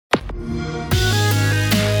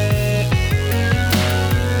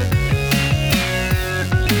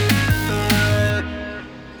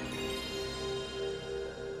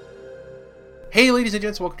Hey, ladies and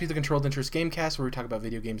gents, welcome to the Controlled Interest Gamecast, where we talk about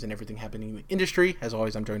video games and everything happening in the industry. As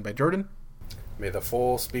always, I'm joined by Jordan. May the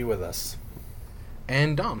Force be with us.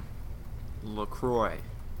 And Dom. LaCroix.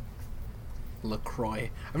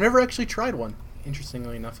 I've never actually tried one,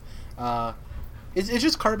 interestingly enough. It's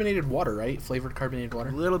just carbonated water, right? Flavored carbonated water?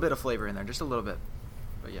 A little bit of flavor in there, just a little bit.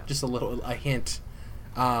 But yeah. Just a hint.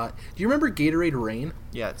 Do you remember Gatorade Rain?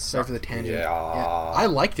 Yeah, it's Sorry for the tangent. Yeah. I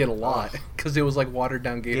liked it a lot because it was like watered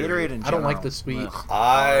down Gatorade. Gatorade in I don't like general. the sweet. Ugh.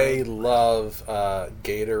 I love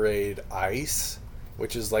Gatorade Ice,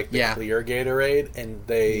 which is like the clear Gatorade, and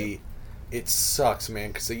it sucks, man,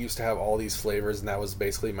 because they used to have all these flavors, and that was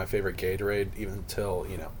basically my favorite Gatorade, even until,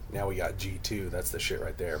 now we got G2. That's the shit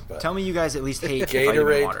right there. But Tell me you guys at least hate Gatorade.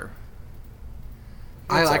 vitamin water.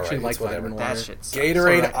 I It's actually alright, like it's whatever. vitamin water. That shit sucks.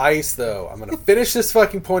 Gatorade Ice, though. I'm going to finish this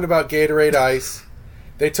fucking point about Gatorade Ice.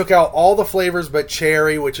 They took out all the flavors but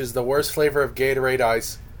cherry, which is the worst flavor of Gatorade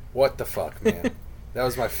Ice. What the fuck, man? That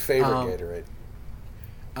was my favorite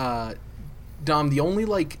Gatorade. Dom, the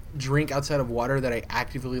only drink outside of water that I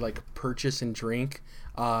actively purchase and drink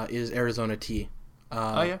is Arizona tea.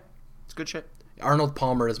 Oh yeah, it's good shit. Arnold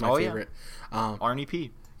Palmer is my favorite. Arnie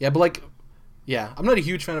P. Yeah, but yeah, I'm not a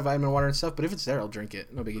huge fan of vitamin water and stuff, but if it's there, I'll drink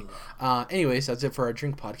it. No biggie. Anyways, that's it for our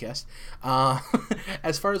drink podcast.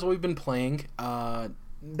 As far as what we've been playing,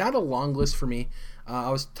 not a long list for me.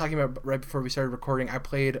 I was talking about right before we started recording. I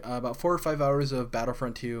played about 4 or 5 hours of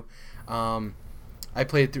Battlefront 2. I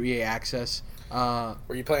played it through EA Access. Were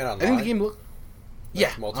you playing online? I think the game looked...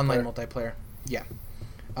 Yeah, multiplayer? online multiplayer. Yeah.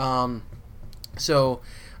 So,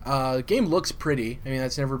 the game looks pretty. I mean,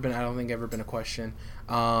 that's never been, I don't think, ever been a question.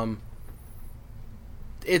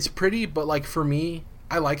 It's pretty, but, for me,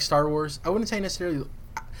 I like Star Wars. I wouldn't say necessarily...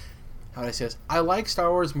 How would I say this? I like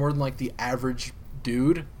Star Wars more than, the average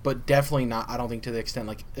dude, but definitely not, I don't think, to the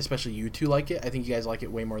extent, especially you two like it. I think you guys like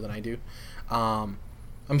it way more than I do. I'm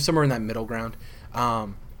somewhere in that middle ground.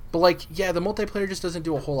 But, the multiplayer just doesn't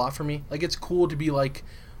do a whole lot for me. It's cool to be,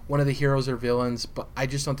 one of the heroes or villains, but I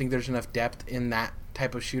just don't think there's enough depth in that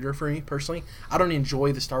type of shooter for me, personally. I don't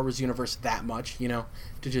enjoy the Star Wars universe that much, to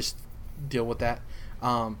just deal with that.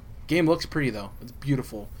 Game looks pretty, though. It's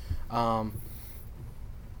beautiful.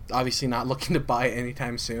 Obviously not looking to buy it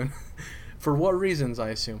anytime soon. For what reasons, I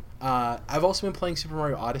assume. I've also been playing Super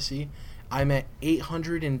Mario Odyssey. I'm at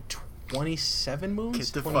 827 moons. Get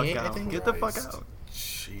the fuck 28, out. I think. Get the fuck out.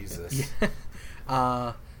 Jesus.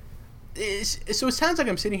 Yeah. So it sounds like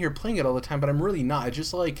I'm sitting here playing it all the time, but I'm really not. I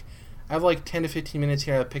just I have 10 to 15 minutes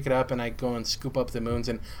here. I pick it up and I go and scoop up the moons.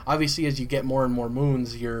 And obviously, as you get more and more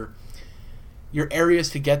moons, your areas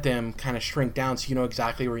to get them kind of shrink down, so you know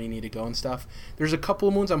exactly where you need to go and stuff. There's a couple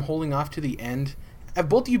of moons I'm holding off to the end. Have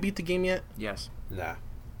both of you beat the game yet? Yes. Nah.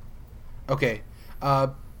 Okay.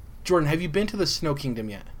 Jordan, have you been to the Snow Kingdom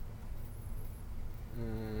yet?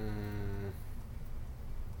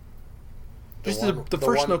 Just the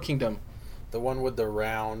first Snow Kingdom. The one with the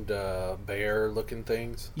round bear-looking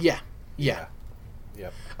things? Yeah. Yep.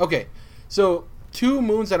 Okay. So, 2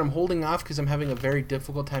 moons that I'm holding off because I'm having a very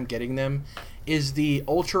difficult time getting them is the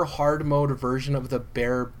ultra hard mode version of the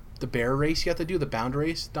bear race you have to do, the bound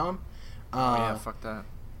race, Dom. Yeah, fuck that.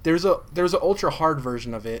 There's a ultra hard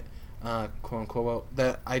version of it, quote unquote,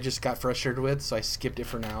 that I just got frustrated with, so I skipped it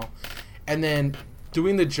for now. And then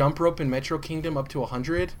doing the jump rope in Metro Kingdom up to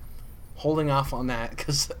 100, holding off on that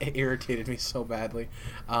because it irritated me so badly.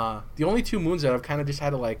 The only 2 moons that I've kind of just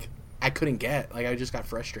had to I couldn't get, I just got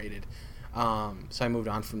frustrated. So I moved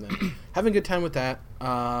on from them. Having a good time with that.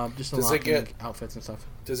 Just unlocking outfits and stuff.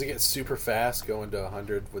 Does it get super fast going to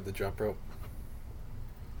 100 with the jump rope?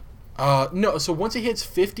 No, so once it hits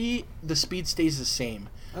 50, the speed stays the same.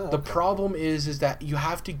 Oh, the okay. problem is that you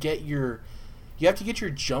have to get your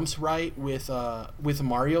jumps right with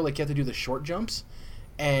Mario. You have to do the short jumps.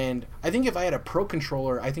 And I think if I had a pro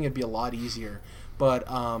controller, I think it'd be a lot easier. But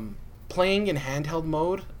playing in handheld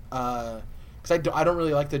mode, because I don't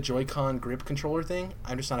really like the Joy-Con grip controller thing.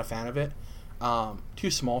 I'm just not a fan of it.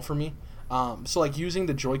 Too small for me. So using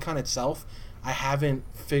the Joy-Con itself, I haven't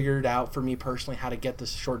figured out for me personally how to get the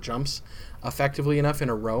short jumps effectively enough in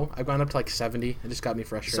a row. I've gone up to 70. It just got me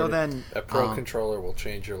frustrated. So then, A pro controller will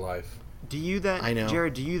change your life. do you then, I know.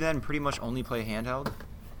 Jared? Do you then pretty much only play handheld?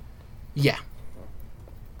 Yeah.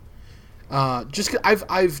 Just 'cause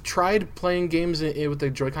I've tried playing games with the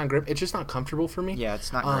Joy-Con grip. It's just not comfortable for me. Yeah,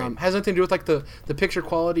 it's not great. Has nothing to do with the picture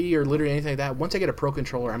quality or literally anything like that. Once I get a pro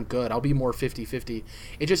controller, I'm good. I'll be more 50-50.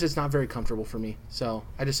 It's not very comfortable for me. So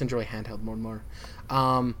I just enjoy handheld more and more.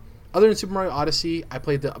 Other than Super Mario Odyssey, I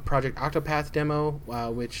played the Project Octopath demo,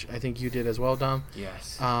 which I think you did as well, Dom.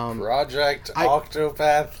 Yes. Project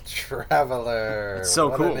Octopath Traveler. It's so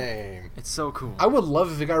what cool. A name. It's so cool. I would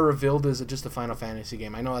love if it got revealed as just a Final Fantasy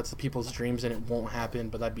game. I know that's the people's dreams and it won't happen,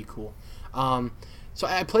 but that'd be cool. So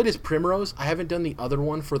I played as Primrose. I haven't done the other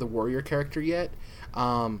one for the warrior character yet.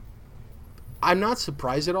 I'm not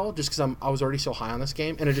surprised at all, just because I was already so high on this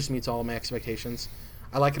game, and it just meets all of my expectations.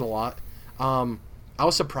 I like it a lot. I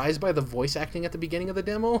was surprised by the voice acting at the beginning of the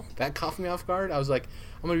demo. That caught me off guard. I was like,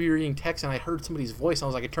 I'm going to be reading text, and I heard somebody's voice. I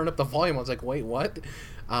was like, I turned up the volume. I was like, wait, what?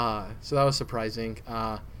 So that was surprising.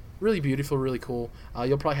 Really beautiful, really cool.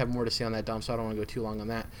 You'll probably have more to say on that, Dom, so I don't want to go too long on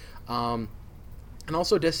that. And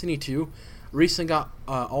also Destiny 2. Recently got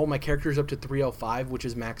all my characters up to 305, which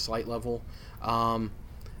is max light level.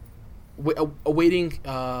 Awaiting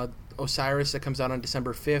Osiris that comes out on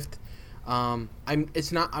December 5th. I'm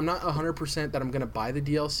not 100% that I'm gonna buy the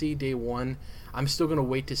DLC day one. I'm still gonna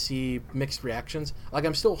wait to see mixed reactions. Like,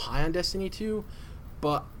 I'm still high on Destiny 2,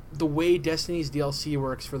 but the way Destiny's DLC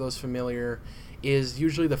works, for those familiar, is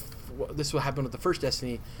usually this will happen with the first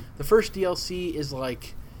Destiny. The first DLC is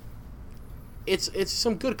like, it's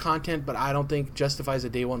some good content, but I don't think justifies a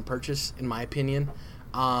day one purchase, in my opinion.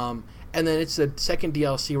 And then it's the second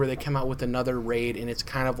DLC where they come out with another raid, and it's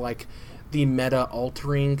kind of like the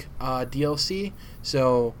meta-altering DLC.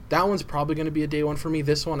 So that one's probably going to be a day one for me.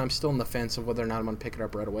 This one, I'm still on the fence of whether or not I'm going to pick it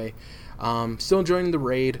up right away. Still enjoying the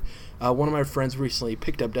raid. One of my friends recently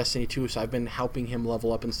picked up Destiny 2, so I've been helping him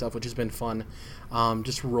level up and stuff, which has been fun.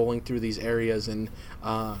 Just rolling through these areas and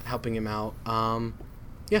helping him out.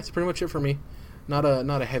 Yeah, it's pretty much it for me. Not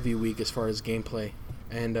a heavy week as far as gameplay.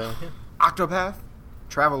 And yeah. Octopath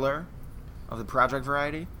Traveler of the Project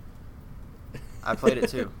variety. I played it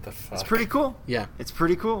too. The fuck? It's pretty cool. Yeah. It's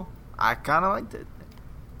pretty cool. I kind of liked it.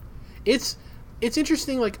 It's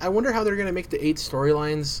interesting. Like, I wonder how they're going to make the 8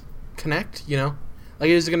 storylines connect, you know? Like,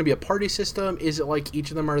 is it going to be a party system? Is it like each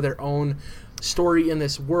of them are their own story in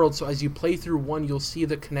this world? So as you play through one, you'll see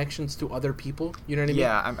the connections to other people. You know what I mean?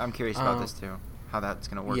 Yeah, I'm curious about this too. How that's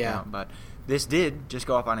going to work out. But this did just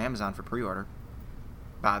go up on Amazon for pre-order,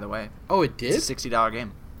 by the way. Oh, it did? It's a $60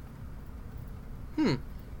 game.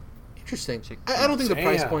 Interesting. I don't think the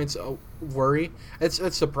price points worry.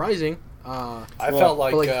 It's surprising. I felt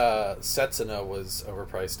like Setsuna was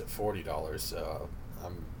overpriced at $40, so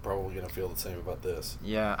I'm probably going to feel the same about this.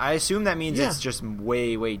 Yeah, I assume that means it's just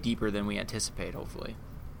way, way deeper than we anticipate, hopefully.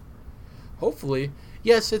 Hopefully.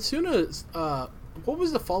 Yeah, Setsuna, what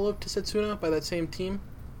was the follow-up to Setsuna by that same team?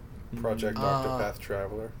 Project Octopath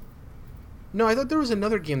Traveler. No, I thought there was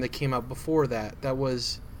another game that came out before that. That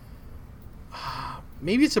was...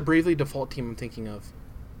 maybe it's a Bravely Default team I'm thinking of.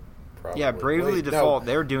 Probably. Yeah, Bravely Default,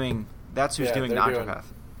 they're doing... That's who's doing Octopath.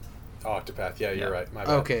 Octopath, yeah, you're right. My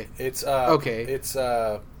bad. Okay. It's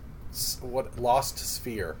what Lost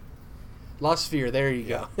Sphere. Lost Sphere, there you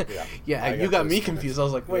go. Yeah, you got me confused. I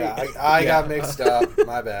was like, wait. Yeah, I got mixed up.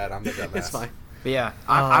 My bad. I'm the dumbass. It's fine. But yeah,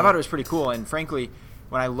 I thought it was pretty cool. And frankly,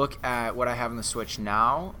 when I look at what I have on the Switch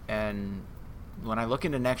now, and when I look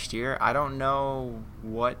into next year, I don't know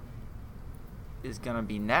what is going to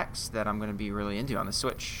be next that I'm going to be really into on the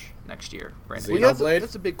Switch next year.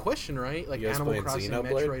 That's a big question, right? Like Animal Crossing,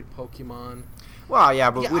 Metroid, Pokemon. Well, yeah,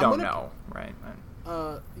 but we don't know, right?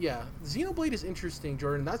 Yeah, Xenoblade is interesting,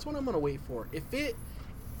 Jordan. That's what I'm going to wait for. If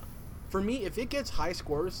it gets high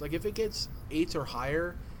scores, like if it gets 8s or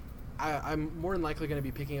higher, I'm more than likely going to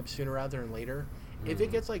be picking up sooner rather than later. If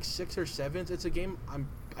it gets like 6 or 7s, it's a game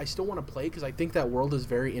I still want to play because I think that world is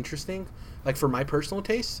very interesting, like for my personal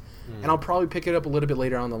tastes, and I'll probably pick it up a little bit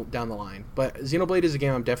later down the line. But Xenoblade is a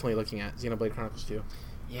game I'm definitely looking at. Xenoblade Chronicles 2.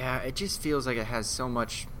 Yeah, it just feels like it has so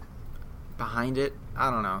much behind it.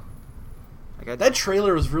 I don't know. That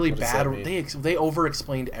trailer was really bad. They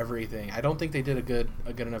over-explained everything. I don't think they did a good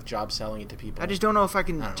enough job selling it to people. I just don't know if I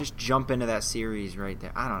can just jump into that series right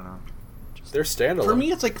there. I don't know. They're standalone. For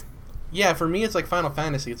me, it's like... Yeah, for me, it's like Final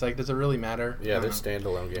Fantasy. It's like, does it really matter? Yeah, they're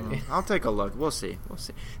standalone games. I'll take a look. We'll see.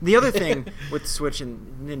 The other thing with Switch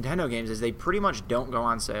and Nintendo games is they pretty much don't go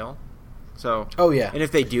on sale. So. Oh yeah. And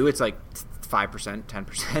if they do, it's like 5%,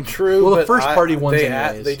 10%. True. Well, the first party ones,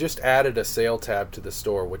 they just added a sale tab to the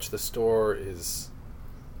store, which the store is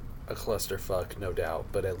a clusterfuck, no doubt.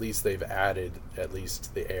 But at least they've added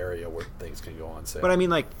the area where things can go on sale. But I mean,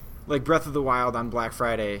 like Breath of the Wild on Black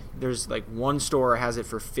Friday, there's like one store has it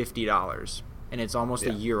for $50, and it's almost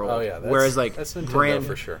a year old. Oh yeah, whereas like that's Nintendo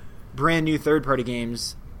for sure. Brand new third-party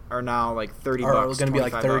games are now like $30. Are going to be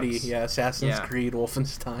like $30. Bucks. Yeah, Assassin's Creed,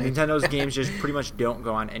 Wolfenstein. Nintendo's games just pretty much don't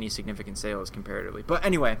go on any significant sales comparatively. But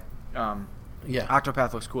anyway,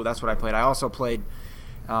 Octopath looks cool. That's what I played. I also played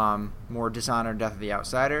more Dishonored Death of the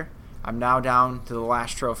Outsider. I'm now down to the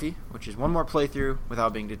last trophy, which is one more playthrough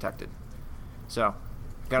without being detected. So,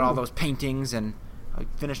 got all those paintings, and I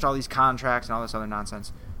finished all these contracts and all this other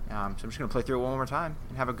nonsense. So I'm just going to play through it one more time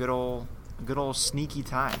and have a good old sneaky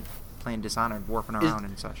time playing Dishonored, warping around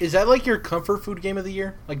and such. Is that like your comfort food game of the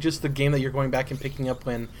year? Like just the game that you're going back and picking up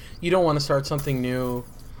when you don't want to start something new?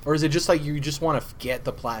 Or is it just like you just want to get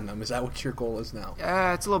the platinum? Is that what your goal is now?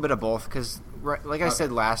 It's a little bit of both because, like I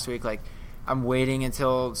said last week, like I'm waiting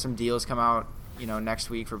until some deals come out, next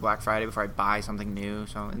week for Black Friday before I buy something new.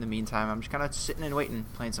 So in the meantime, I'm just kind of sitting and waiting,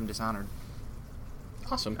 playing some Dishonored.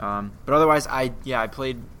 Awesome. But otherwise, I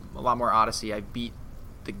played a lot more Odyssey. I beat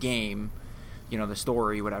the game, the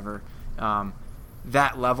story, whatever.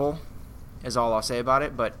 That level is all I'll say about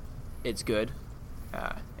it, but it's good.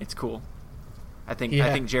 It's cool. I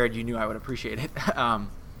think Jared, you knew I would appreciate it.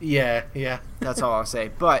 Yeah. That's all I'll say.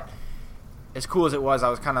 But as cool as it was, I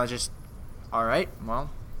was kind of just, all right, well,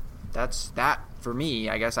 that's that for me.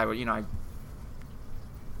 I guess I would, I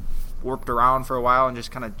warped around for a while and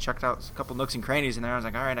just kind of checked out a couple nooks and crannies in there. I was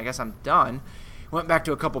like, all right, I guess I'm done. Went back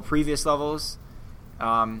to a couple previous levels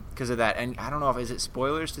because of that. And I don't know is it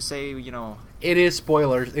spoilers to say, It is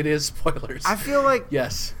spoilers. I feel like...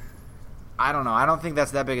 Yes. I don't know. I don't think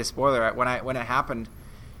that's that big a spoiler. When it happened,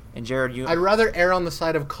 and Jared, I'd rather err on the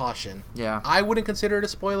side of caution. Yeah. I wouldn't consider it a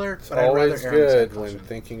spoiler, It's but I'd rather always err on the side of good when caution.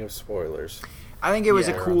 thinking of spoilers. I think it was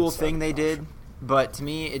a Err on cool the side thing of they caution. did, but to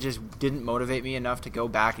me, it just didn't motivate me enough to go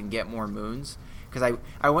back and get more moons. Because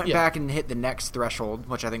I went back and hit the next threshold,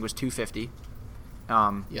 which I think was 250.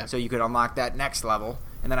 So you could unlock that next level.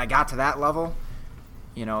 And then I got to that level,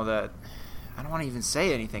 I don't want to even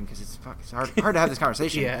say anything because it's hard to have this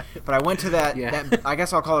conversation. Yeah. But I went to that, I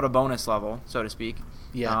guess I'll call it a bonus level, so to speak.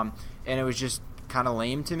 Yeah. And it was just kind of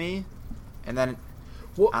lame to me. And then,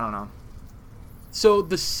 I don't know. So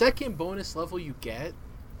the second bonus level you get,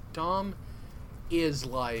 Dom, is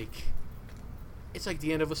like... It's like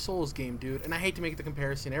the end of a Souls game, dude. And I hate to make the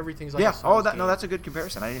comparison. Everything's like a Souls game. No, that's a good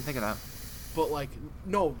comparison. I didn't think of that. But, like,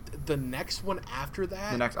 no, the next one after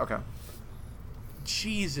that... Okay.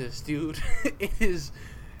 Jesus, dude. It is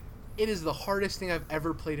the hardest thing I've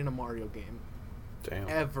ever played in a Mario game. Damn.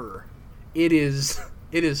 Ever. It is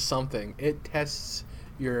something. It tests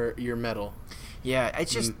your mettle. Yeah,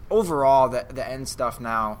 it's just overall the end stuff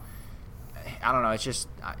now. I don't know.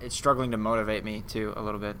 It's struggling to motivate me too a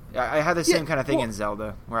little bit. I had the same kind of thing in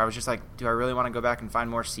Zelda where I was just like, do I really want to go back and find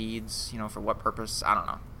more seeds? For what purpose? I don't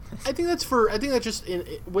know. I think that's just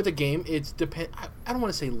with a game. It's I don't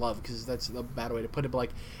want to say love because that's a bad way to put it, but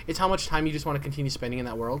like it's how much time you just want to continue spending in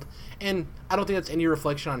that world. And I don't think that's any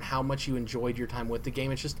reflection on how much you enjoyed your time with the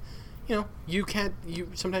game. It's just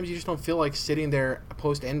sometimes you just don't feel like sitting there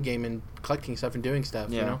post end game and collecting stuff and doing stuff.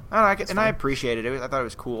 Yeah. I appreciated it. I thought it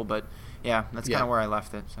was cool, but yeah, that's kind of where I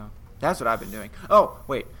left it. So that's what I've been doing. Oh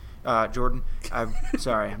wait, Jordan, I'm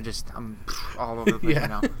sorry. I'm all over the place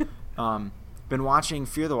right now. Been watching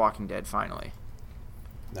Fear the Walking Dead finally.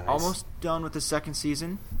 Nice. Almost done with the second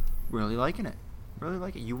season. Really liking it.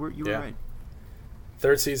 You were right.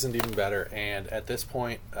 Third season even better, and at this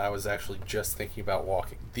point, I was actually just thinking about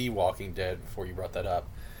The Walking Dead before you brought that up.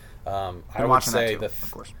 I would say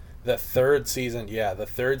of course. The third season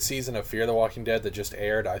of Fear the Walking Dead that just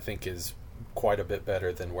aired, I think is quite a bit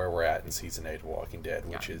better than where we're at in season 8 of Walking Dead,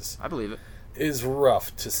 which is I believe it is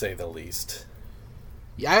rough to say the least.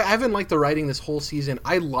 Yeah, I haven't liked the writing this whole season.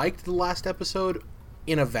 I liked the last episode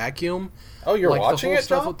in a vacuum. Oh, you're like watching it,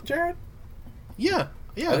 Jared? Yeah.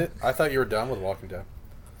 I thought you were done with Walking Dead.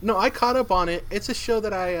 No, I caught up on it. It's a show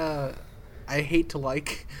that I hate to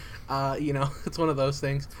like. It's one of those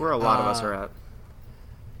things. It's where a lot of us are at.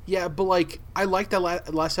 Yeah, but like I liked that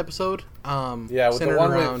last episode. With the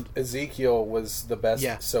one with Ezekiel was the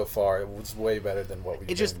best so far. It was way better than what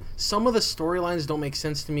we. Some of the storylines don't make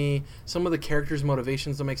sense to me. Some of the characters'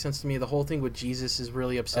 motivations don't make sense to me. The whole thing with Jesus is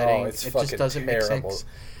really upsetting. It just doesn't terrible. make sense.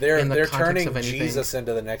 They're turning Jesus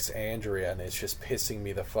into the next Andrea, and it's just pissing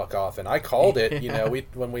me the fuck off. And I called it.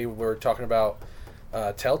 When we were talking about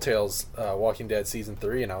Telltale's Walking Dead season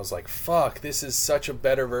 3, and I was like, fuck, this is such a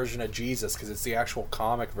better version of Jesus because it's the actual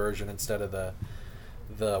comic version instead of the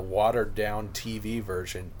watered down TV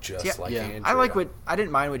version, like Andrea. I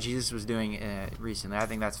didn't mind what Jesus was doing recently. I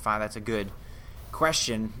think that's fine. That's a good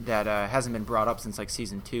question that hasn't been brought up since like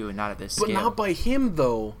season 2 and not at this scale. But not by him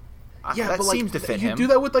though. That seems to fit him. You do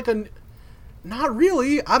that with like a. Not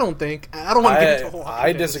really. I don't think. I don't want to get into a whole.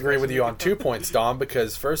 I disagree with you on 2 points, Dom.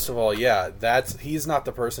 Because first of all, he's not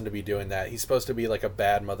the person to be doing that. He's supposed to be like a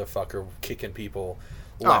bad motherfucker, kicking people,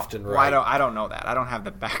 left and right. Well, I don't know that. I don't have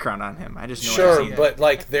the background on him. I just know. Sure, but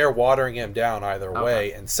like they're watering him down either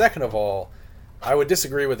way. And second of all, I would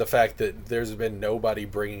disagree with the fact that there's been nobody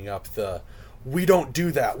bringing up we don't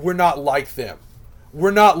do that. We're not like them.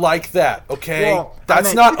 We're not like that. Okay, well,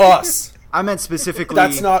 that's not us. I meant specifically.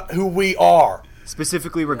 That's not who we are.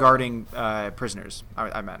 Specifically regarding prisoners,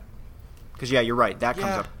 I meant. Because, yeah, you're right. That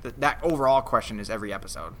comes up. That overall question is every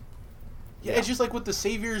episode. Yeah, it's just like with the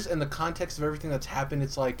Saviors and the context of everything that's happened,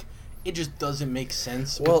 it's like, it just doesn't make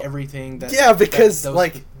sense with everything that... Yeah, because,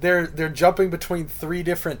 they're jumping between 3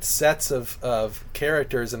 different sets of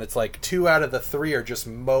characters, and it's like 2 out of the 3 are just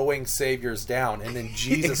mowing Saviors down, and then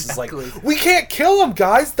Jesus is like, we can't kill them,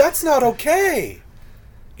 guys! That's not okay!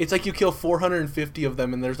 It's like you kill 450 of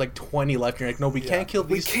them, and there's like 20 left. You're like, no, we can't kill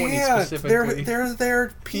these 20 specifically.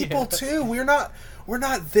 They're people too. We're not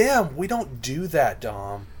them. We don't do that,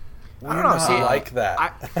 Dom. I don't know. See, like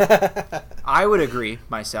that. I would agree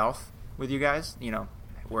myself with you guys. You know,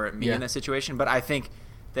 were me in this situation, but I think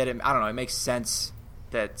that I don't know. It makes sense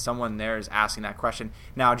that someone there is asking that question.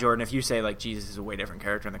 Now, Jordan, if you say like Jesus is a way different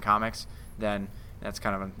character in the comics, then that's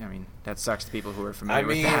kind of that sucks to people who are familiar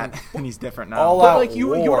with that, and he's different now. All Out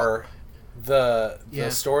War, the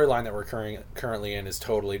storyline that we're currently in is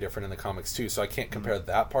totally different in the comics too, so I can't compare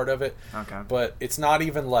that part of it. Okay. But it's not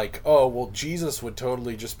even like, oh, well, Jesus would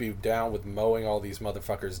totally just be down with mowing all these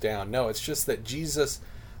motherfuckers down. No, it's just that Jesus,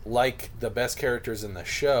 like the best characters in the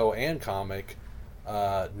show and comic,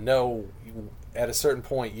 know at a certain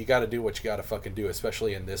point you got to do what you got to fucking do,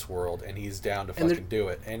 especially in this world, and he's down to fucking do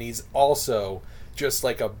it. And he's also just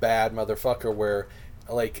like a bad motherfucker where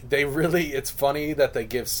like it's funny that they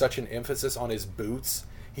give such an emphasis on his boots.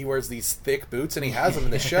 He wears these thick boots and he has them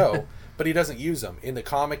in the show, but he doesn't use them. In the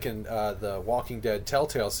comic and the Walking Dead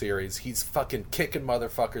Telltale series, he's fucking kicking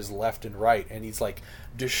motherfuckers left and right, and he's like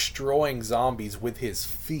destroying zombies with his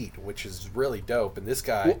feet, which is really dope. And this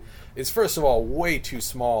guy is, first of all, way too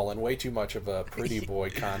small and way too much of a pretty boy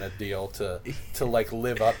kind of deal to like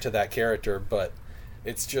live up to that character, but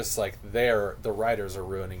it's just like the writers are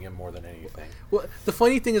ruining him more than anything. Well, the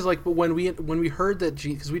funny thing is, like, but when we heard that,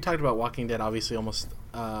 because we talked about Walking Dead, obviously, almost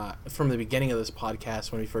from the beginning of this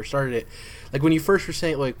podcast when we first started it, like when you first were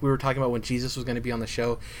saying, like, we were talking about when Jesus was going to be on the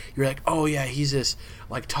show, you were like, oh yeah, he's this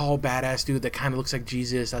like tall badass dude that kind of looks like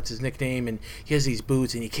Jesus. That's his nickname, and he has these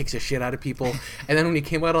boots and he kicks the shit out of people. And then when he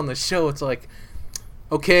came out on the show, it's like,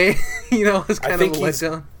 okay, it's kind of a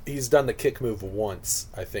letdown. He's done the kick move once,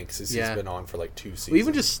 I think, since he's been on for like 2 seasons. Well,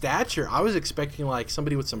 even just stature, I was expecting like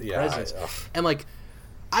somebody with some presence. And like,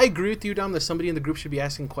 I agree with you, Dom, that somebody in the group should be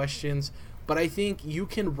asking questions, but I think you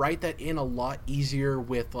can write that in a lot easier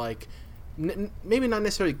with like, maybe not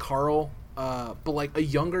necessarily Carl, but like a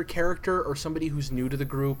younger character or somebody who's new to the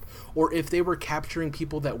group, or if they were capturing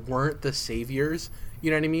people that weren't the saviors. You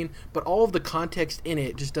know what I mean? But all of the context in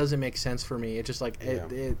it just doesn't make sense for me. It's just like,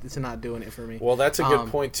 it's not doing it for me. Well, that's a good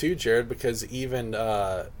point too, Jared, because even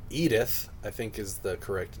Edith, I think is the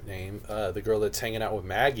correct name, the girl that's hanging out with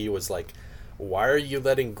Maggie, was like, why are you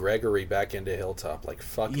letting Gregory back into Hilltop? Like,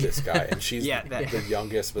 fuck this guy. And she's the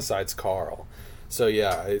youngest besides Carl. So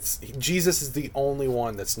yeah, Jesus is the only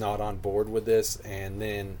one that's not on board with this. And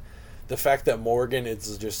then the fact that Morgan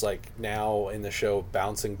is just like now in the show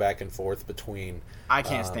bouncing back and forth between, I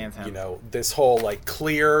can't stand him. This whole like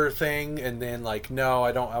clear thing, and then like, no,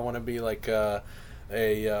 I don't. I want to be like a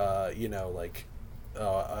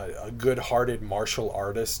good-hearted martial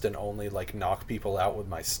artist and only like knock people out with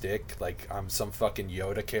my stick. Like I'm some fucking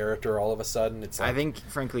Yoda character all of a sudden. It's like, I think,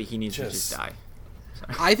 frankly, he needs to just die.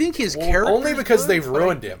 Sorry. I think his character only because they've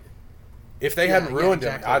ruined him. If they hadn't ruined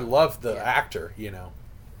him, I love the actor.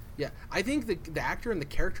 Yeah, I think the actor and the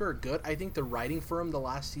character are good. I think the writing for him the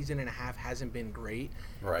last season and a half hasn't been great.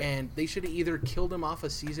 Right. And they should have either killed him off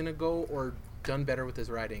a season ago or done better with his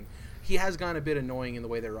writing. He has gone a bit annoying in the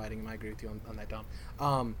way they're writing him. I agree with you on that,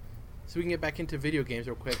 Dom. So we can get back into video games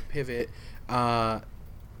real quick. Pivot.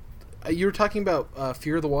 You were talking about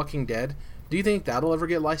Fear the Walking Dead. Do you think that'll ever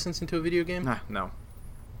get licensed into a video game? No.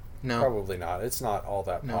 Probably not. It's not all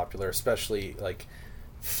that popular, especially like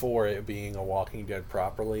for it being a Walking Dead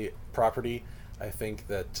property. I think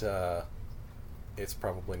that it's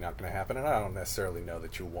probably not going to happen, and I don't necessarily know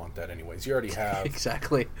that you want that anyways. You already have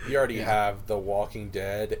exactly. You already have The Walking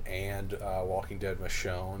Dead and Walking Dead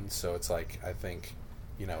Michonne, so it's like, I think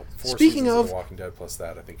 4 seasons of The Walking Dead plus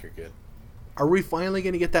that, I think you're good. Are we finally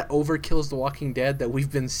going to get that Overkill's The Walking Dead that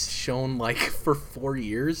we've been shown like for 4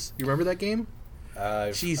 years? You remember that game?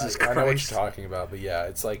 Jesus Christ. I know what you're talking about, but yeah,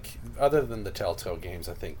 it's like, other than the Telltale games,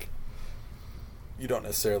 I think you don't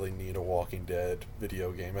necessarily need a Walking Dead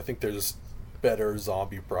video game. I think there's better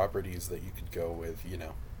zombie properties that you could go with,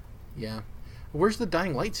 Yeah. Where's the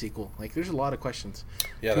Dying Light sequel? Like, there's a lot of questions.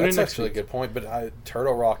 Yeah, that's actually a good point. But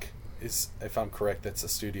Turtle Rock is, if I'm correct, that's a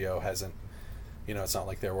studio hasn't, it's not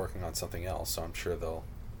like they're working on something else. So I'm sure that'll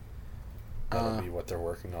be what they're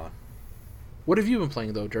working on. What have you been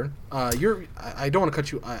playing though, Jordan? I don't want to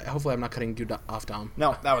cut you. Hopefully, I'm not cutting you off, Dom.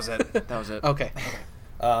 No, that was it. That was it. Okay.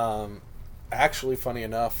 Actually, funny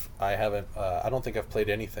enough, I haven't. I don't think I've played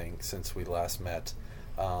anything since we last met.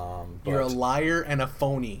 You're a liar and a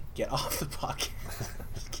phony. Get off the podcast.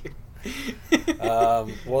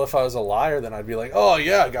 Well, if I was a liar, then I'd be like, "Oh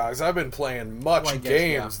yeah, guys, I've been playing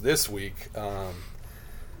games this week."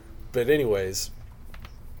 But anyways,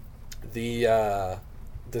 the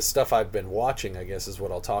stuff I've been watching, I guess, is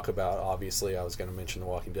what I'll talk about. Obviously, I was going to mention The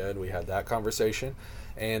Walking Dead. We had that conversation,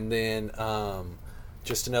 and then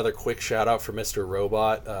just another quick shout out for Mr.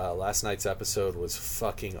 Robot. Last night's episode was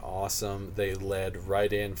fucking awesome. They led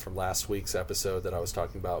right in from last week's episode that I was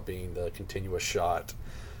talking about being the continuous shot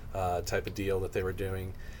type of deal that they were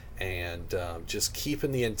doing, and just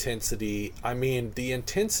keeping the intensity. I mean, the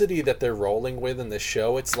intensity that they're rolling with in this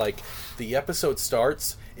show, it's like the episode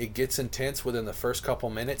starts, it gets intense within the first couple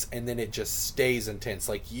minutes, and then it just stays intense.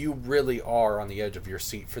 Like, you really are on the edge of your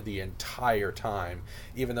seat for the entire time,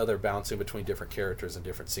 even though they're bouncing between different characters and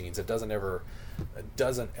different scenes. It doesn't ever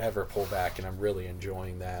pull back, and I'm really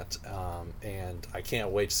enjoying that. And I can't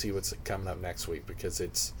wait to see what's coming up next week, because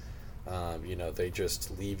it's they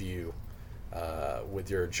just leave you with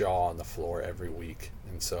your jaw on the floor every week,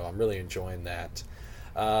 and so I'm really enjoying that.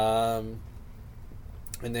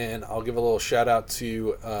 And then I'll give a little shout out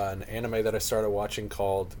to an anime that I started watching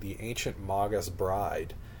called The Ancient Magus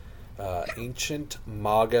Bride. Ancient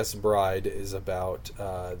Magus Bride is about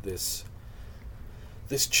this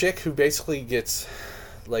chick who basically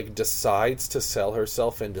decides to sell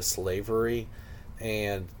herself into slavery,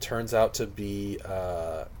 and turns out to be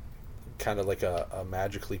kind of like a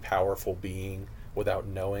magically powerful being without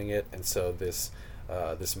knowing it. And so this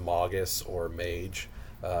magus or mage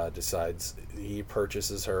decides he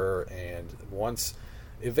purchases her and wants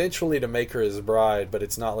eventually to make her his bride, but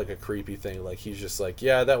it's not like a creepy thing. Like, he's just like,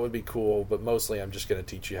 yeah, that would be cool, but mostly I'm just going to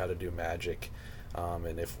teach you how to do magic,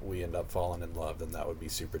 and if we end up falling in love, then that would be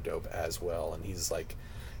super dope as well. And he's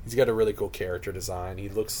got a really cool character design. He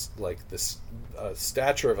looks like this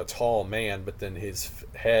stature of a tall man, but then his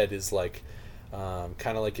head is like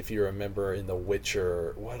kind of like, if you remember in The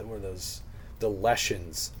Witcher, what were those, the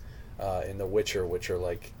Leshens in The Witcher, which are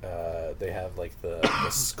like they have like the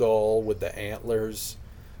skull with the antlers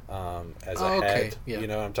as a head. Yeah. You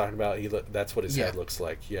know what I'm talking about? That's what his head looks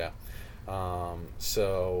like. Yeah.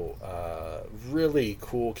 So really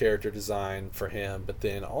cool character design for him. But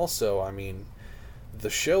then also, I mean, the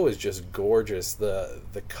show is just gorgeous. The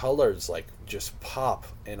colors like just pop,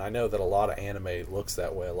 and I know that a lot of anime looks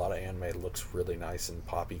that way. A lot of anime looks really nice in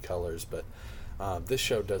poppy colors, but this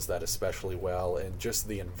show does that especially well, and just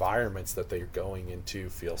the environments that they're going into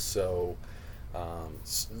feel so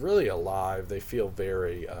really alive. They feel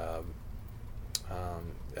very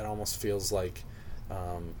it almost feels like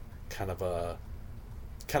kind of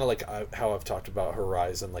like how I've talked about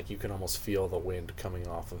Horizon. Like, you can almost feel the wind coming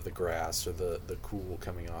off of the grass, or the cool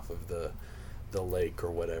coming off of the lake or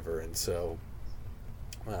whatever. And so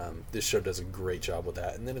this show does a great job with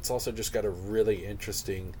that. And then it's also just got a really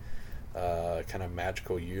interesting kind of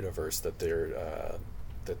magical universe that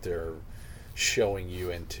they're showing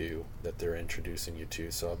you into, that they're introducing you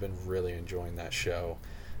to. So I've been really enjoying that show.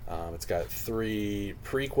 It's got 3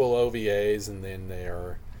 prequel OVAs, and then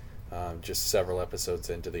they're just several episodes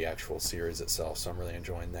into the actual series itself, so I'm really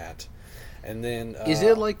enjoying that. And then is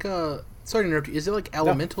it like sorry to interrupt you, is it like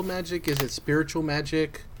elemental magic? Is it spiritual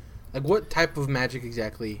magic? Like, what type of magic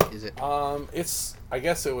exactly is it? It's, I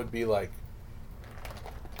guess it would be like,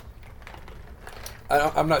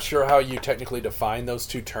 I'm not sure how you technically define those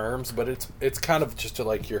two terms, but it's kind of just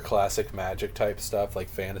like your classic magic type stuff, like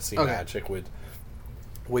fantasy magic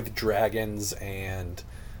with dragons and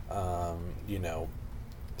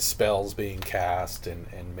spells being cast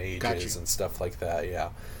and mages and stuff like that. Yeah.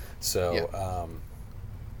 So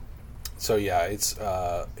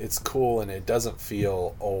it's cool, and it doesn't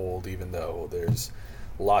feel old, even though there's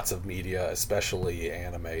lots of media, especially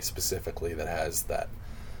anime specifically, that has that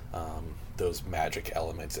those magic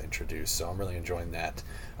elements introduced. So I'm really enjoying that.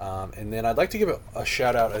 And then I'd like to give a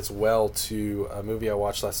shout out as well to a movie I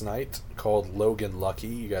watched last night called Logan Lucky.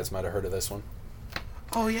 You guys might have heard of this one.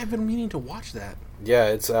 Oh yeah, I've been meaning to watch that. Yeah,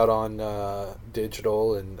 it's out on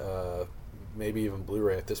digital and maybe even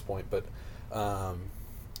Blu-ray at this point. But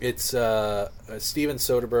it's a Steven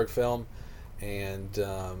Soderbergh film, and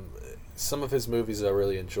Some of his movies I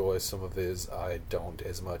really enjoy. Some of his I don't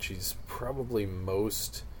as much. He's probably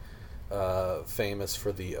most famous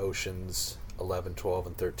for the Oceans 11, 12,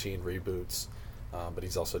 and 13 reboots. But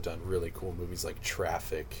he's also done really cool movies like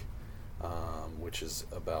Traffic, which is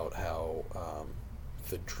about how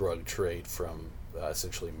the drug trade from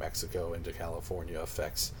essentially Mexico into California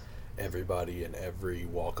affects everybody in every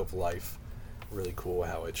walk of life. Really cool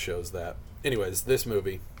how it shows that. Anyways, this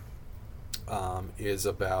movie is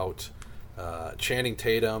about Channing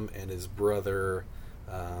Tatum and his brother.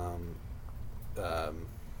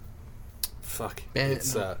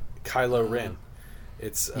 It's Kylo Ren.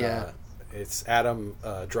 It's Adam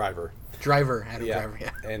Driver. Adam Driver, yeah.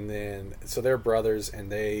 And then, so they're brothers,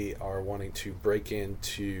 and they are wanting to break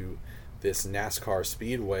into this NASCAR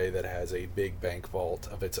speedway that has a big bank vault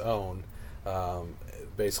of its own.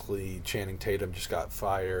 Basically, Channing Tatum just got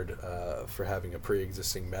fired for having a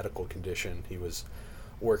pre-existing medical condition. He was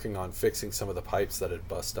working on fixing some of the pipes that had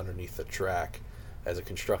bust underneath the track as a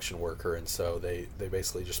construction worker, and so they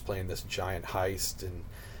basically just plan this giant heist, and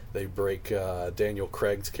they break Daniel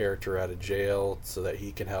Craig's character out of jail so that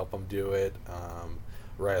he can help them do it.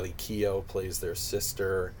 Riley Keough plays their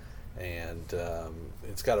sister, and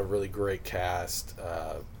it's got a really great cast.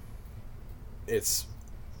 It's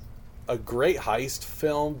a great heist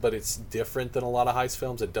film, but it's different than a lot of heist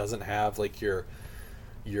films. It doesn't have like your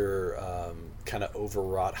kind of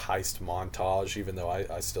overwrought heist montage, even though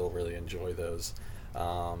I still really enjoy those.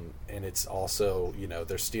 And it's also,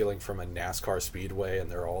 they're stealing from a NASCAR speedway,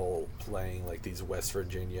 and they're all playing like these West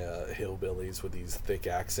Virginia hillbillies with these thick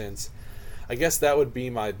accents. I guess that would be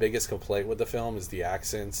my biggest complaint with the film, is the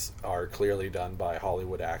accents are clearly done by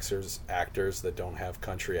Hollywood actors that don't have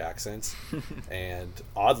country accents. And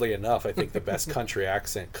oddly enough, I think the best country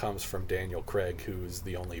accent comes from Daniel Craig, who's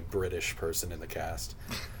the only British person in the cast.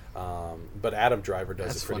 But Adam Driver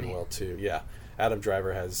does it pretty well too. Yeah, Adam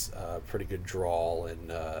Driver has a pretty good drawl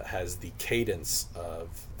and has the cadence of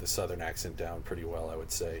the Southern accent down pretty well, I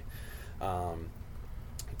would say.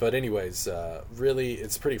 But anyways, really,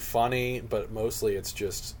 it's pretty funny, but mostly it's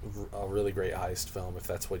just a really great heist film. If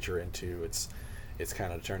that's what you're into, it's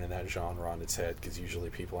kind of turning that genre on its head, because usually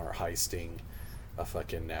people aren't heisting a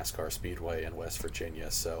fucking NASCAR speedway in West Virginia.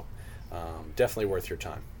 So definitely worth your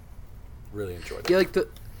time. Really enjoyed it. Yeah, like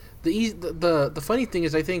the funny thing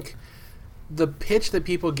is, I think the pitch that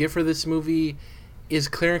people give for this movie is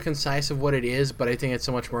clear and concise of what it is, but I think it's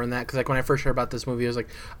so much more than that. Because like when I first heard about this movie, I was like,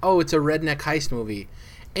 oh, it's a redneck heist movie.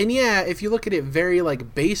 And yeah, if you look at it very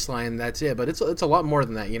like baseline, that's it. But it's a lot more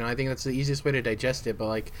than that. I think that's the easiest way to digest it. But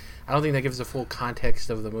like, I don't think that gives the full context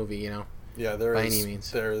of the movie. Yeah, any means.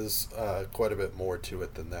 There's quite a bit more to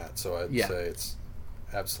it than that. So I'd say it's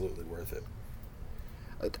absolutely worth it.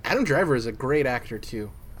 Adam Driver is a great actor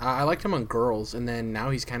too. I liked him on Girls, and then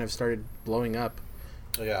now he's kind of started blowing up.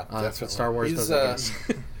 Yeah, that's what Star Wars does, I guess.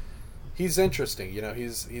 He's interesting.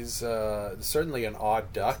 He's certainly an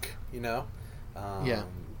odd duck. Yeah.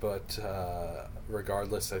 But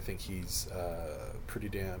regardless, I think he's a pretty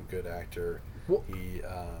damn good actor. Well, he,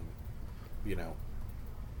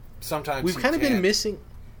 sometimes we've kind of been missing.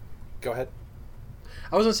 Go ahead.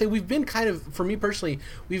 I was going to say, we've been kind of, for me personally,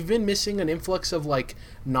 we've been missing an influx of like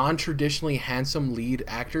non-traditionally handsome lead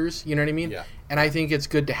actors. You know what I mean? Yeah. And I think it's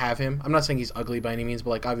good to have him. I'm not saying he's ugly by any means, but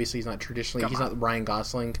like obviously he's not traditionally, he's not Ryan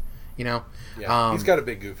Gosling. Yeah. He's got a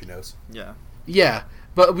big goofy nose. Yeah. Yeah.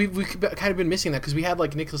 But we've kind of been missing that, because we had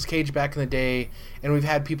like Nicolas Cage back in the day, and we've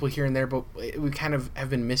had people here and there, but we kind of have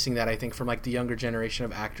been missing that, I think, from like the younger generation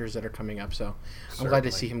of actors that are coming up. So I'm glad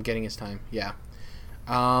to see him getting his time. Yeah.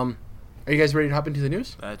 Are you guys ready to hop into the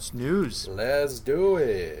news? That's news. Let's do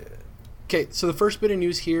it. Okay, so the first bit of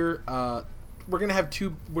news here, we're gonna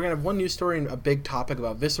have one news story and a big topic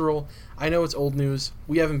about Visceral. I know it's old news.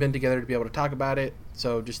 We haven't been together to be able to talk about it,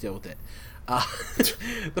 so just deal with it.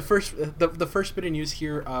 The first bit of news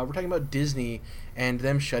here, we're talking about Disney and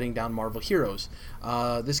them shutting down Marvel Heroes.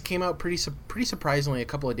 This came out pretty surprisingly a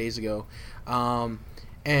couple of days ago.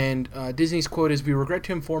 And Disney's quote is, "We regret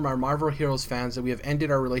to inform our Marvel Heroes fans that we have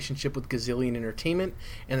ended our relationship with Gazillion Entertainment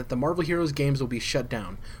and that the Marvel Heroes games will be shut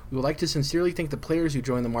down. We would like to sincerely thank the players who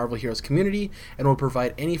joined the Marvel Heroes community and will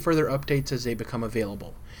provide any further updates as they become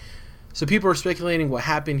available." So people are speculating what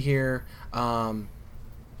happened here.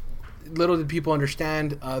 Little did people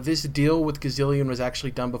understand, this deal with Gazillion was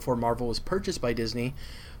actually done before Marvel was purchased by Disney.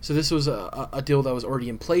 So this was a deal that was already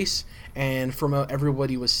in place, and from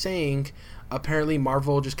everybody was saying, apparently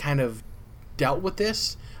Marvel just kind of dealt with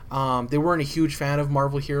this They weren't a huge fan of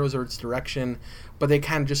Marvel Heroes or its direction, but they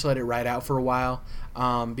kind of just let it ride out for a while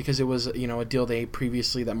because it was, a deal they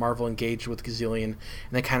previously that Marvel engaged with Gazillion, and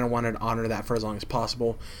they kind of wanted to honor that for as long as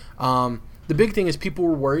possible. The big thing is people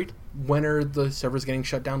were worried, when are the servers getting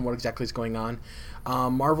shut down? What exactly is going on?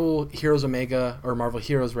 Marvel Heroes Omega, or Marvel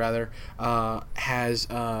Heroes rather, has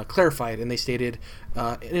clarified, and they stated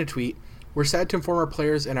in a tweet, "We're sad to inform our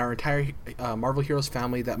players and our entire Marvel Heroes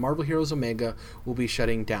family that Marvel Heroes Omega will be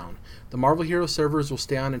shutting down. The Marvel Heroes servers will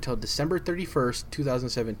stay on until December 31st,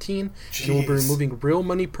 2017, and we'll be removing real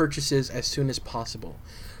money purchases as soon as possible.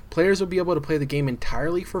 Players will be able to play the game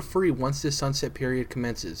entirely for free once this sunset period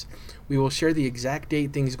commences. We will share the exact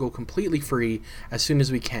date things go completely free as soon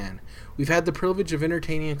as we can. We've had the privilege of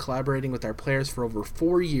entertaining and collaborating with our players for over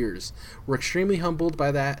 4 years. We're extremely humbled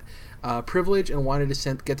by that privilege and wanted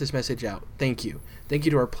to get this message out. Thank you. Thank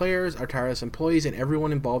you to our players, our tireless employees, and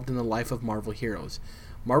everyone involved in the life of Marvel Heroes.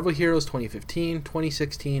 Marvel Heroes 2015,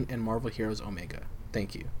 2016, and Marvel Heroes Omega.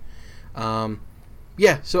 Thank you."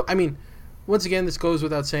 So, I mean, once again, this goes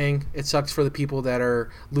without saying. It sucks for the people that are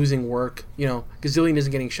losing work. Gazillion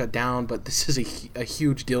isn't getting shut down, but this is a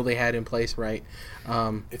huge deal they had in place, right?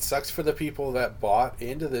 It sucks for the people that bought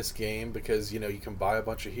into this game because, you can buy a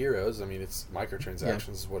bunch of heroes. I mean, it's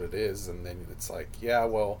microtransactions is what it is. And then it's like,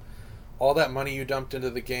 all that money you dumped into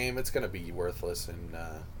the game, it's going to be worthless in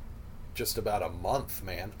just about a month,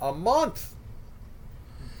 man. A month!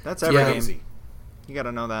 That's every game. You got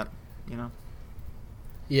to know that,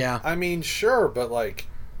 Yeah. I mean, sure, but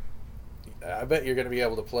I bet you're going to be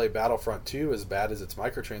able to play Battlefront 2 as bad as its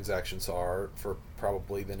microtransactions are for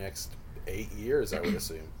probably the next 8 years, I would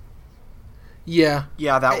assume. Yeah.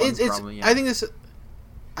 Yeah, that one's probably, yeah. I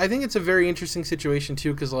think it's a very interesting situation,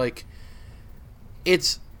 too, because,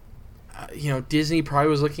 it's, Disney probably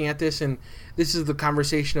was looking at this, and this is the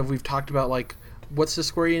conversation of we've talked about, what's the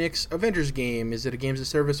Square Enix Avengers game? Is it a games of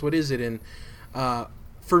service? What is it? And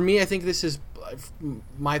for me, I think this is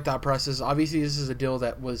my thought process. Obviously, this is a deal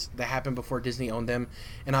that happened before Disney owned them,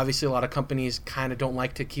 and obviously a lot of companies kind of don't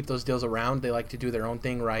like to keep those deals around. They like to do their own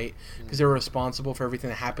thing, right? Because they're responsible for everything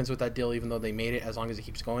that happens with that deal, even though they made it, as long as it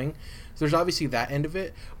keeps going. So there's obviously that end of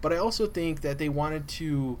it, but I also think that they wanted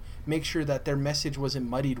to make sure that their message wasn't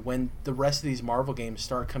muddied when the rest of these Marvel games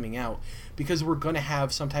start coming out, because we're going to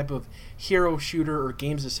have some type of hero shooter or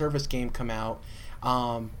games of service game come out.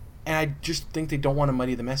 And I just think they don't want to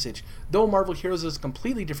muddy the message. Though Marvel Heroes is a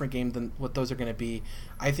completely different game than what those are going to be,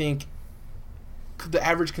 I think the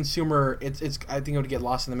average consumer, I think it would get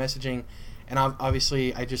lost in the messaging. And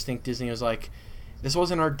obviously, I just think Disney was like, this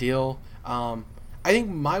wasn't our deal. I think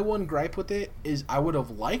my one gripe with it is I would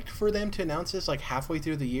have liked for them to announce this halfway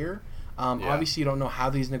through the year. Obviously, you don't know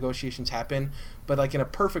how these negotiations happen, but in a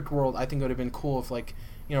perfect world, I think it would have been cool if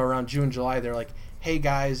around June, July, they're like, hey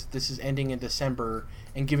guys, this is ending in December,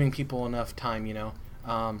 and giving people enough time,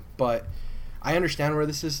 But I understand where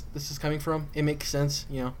this is coming from. It makes sense,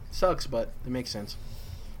 It sucks, but it makes sense.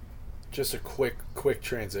 Just a quick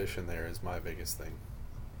transition there is my biggest thing.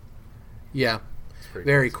 Yeah,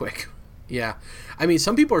 very quick. Yeah, I mean,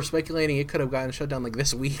 some people are speculating it could have gotten shut down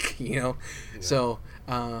this week, Yeah. So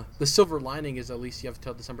the silver lining is at least you have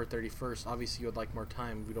till December 31st. Obviously, you would like more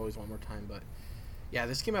time. We'd always want more time, but yeah,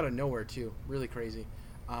 this came out of nowhere too. Really crazy.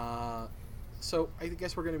 So I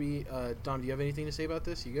guess we're going to be... Dom, do you have anything to say about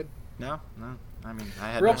this? You good? No. I mean,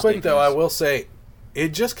 I had real quick, though, I will say, it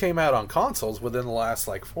just came out on consoles within the last,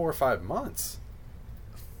 4 or 5 months.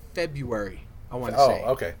 February, I want to say.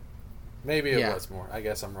 Oh, okay. Maybe it was more. I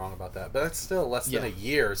guess I'm wrong about that. But that's still less than a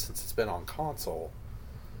year since it's been on console.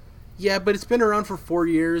 Yeah, but it's been around for 4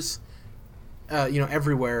 years,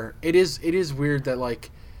 everywhere. It is weird that,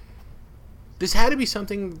 this had to be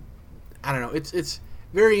something... I don't know. It's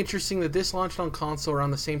very interesting that this launched on console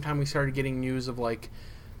around the same time we started getting news of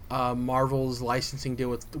Marvel's licensing deal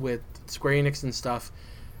with Square Enix and stuff,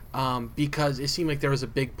 because it seemed like there was a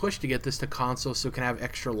big push to get this to console so it can have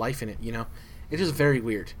extra life in it. It's just very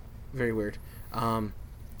weird,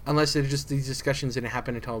 unless it's just these discussions didn't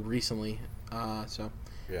happen until recently.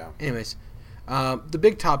 Anyways. The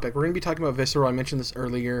big topic, we're going to be talking about Visceral. I mentioned this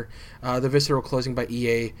earlier, the Visceral closing by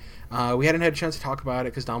EA. We hadn't had a chance to talk about it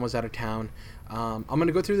because Dom was out of town. I'm going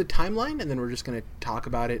to go through the timeline, and then we're just going to talk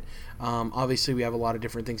about it. Obviously, we have a lot of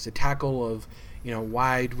different things to tackle of,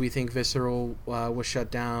 why do we think Visceral was shut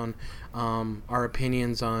down, our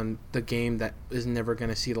opinions on the game that is never going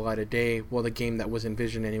to see the light of day, well, the game that was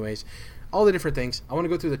envisioned anyways, all the different things. I want to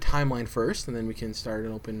go through the timeline first, and then we can start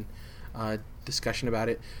an open discussion about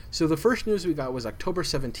it. So the first news we got was October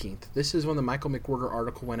 17th. This is when the Michael McWhorter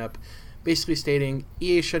article went up, basically stating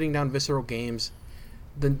EA is shutting down Visceral Games.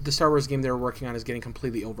 the Star Wars game they were working on is getting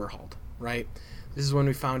completely overhauled, right? This is when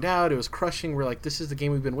we found out it was crushing. We're like, this is the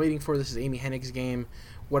game we've been waiting for. This is Amy Hennig's game.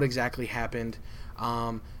 What exactly happened?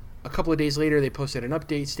 A couple of days later, they posted an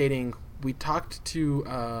update stating, we talked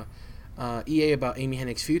to EA about Amy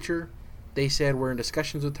Hennig's future. They said we're in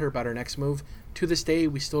discussions with her about her next move. To this day,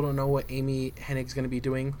 we still don't know what Amy Hennig's going to be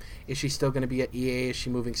doing. Is she still going to be at EA? Is she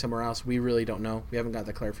moving somewhere else? We really don't know. We haven't got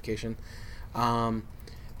that clarification.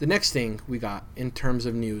 The next thing we got in terms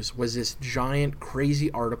of news was this giant, crazy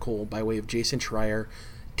article by way of Jason Schreier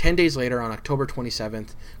 10 days later on October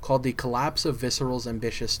 27th called The Collapse of Visceral's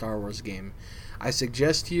Ambitious Star Wars Game. I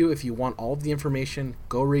suggest to you, if you want all of the information,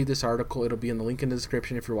 go read this article. It'll be in the link in the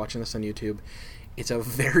description if you're watching this on YouTube. It's a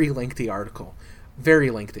very lengthy article. Very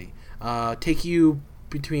lengthy. Take you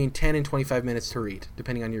between 10 and 25 minutes to read,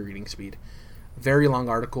 depending on your reading speed. Very long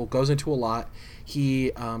article. Goes into a lot.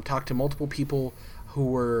 He talked to multiple people who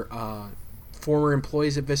were former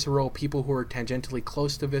employees at Visceral, people who were tangentially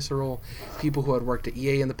close to Visceral, people who had worked at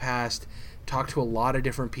EA in the past, talked to a lot of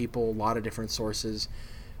different people, a lot of different sources.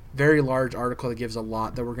 Very large article that gives a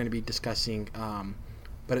lot that we're going to be discussing.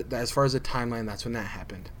 But as far as the timeline, that's when that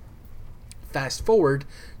happened. Fast forward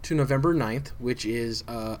to November 9th, which is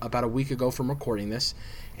about a week ago from recording this,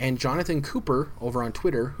 and Jonathan Cooper over on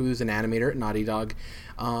Twitter, who's an animator at Naughty Dog,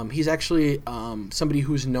 he's actually somebody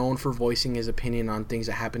who's known for voicing his opinion on things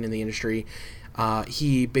that happen in the industry.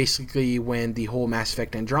 He basically, when the whole Mass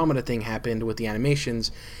Effect Andromeda thing happened with the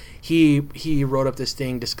animations, he wrote up this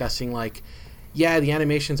thing discussing like, yeah, the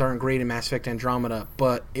animations aren't great in Mass Effect Andromeda,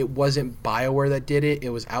 but it wasn't BioWare that did it. It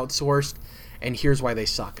was outsourced, and here's why they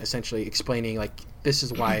suck, essentially explaining, like, this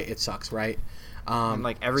is why it sucks, right? And,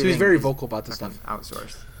 like, everything so he's very vocal about this stuff.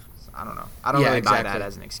 Outsourced. So, I don't know. I don't really buy that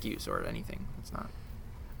as an excuse or anything. It's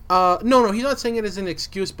not. No, he's not saying it as an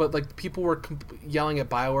excuse, but, like, people were yelling at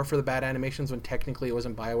BioWare for the bad animations when technically it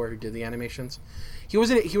wasn't BioWare who did the animations. He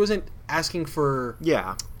wasn't asking for...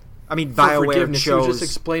 Yeah. I mean, BioWare chose he was just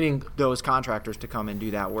explaining those contractors to come and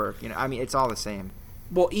do that work. You know, I mean, it's all the same.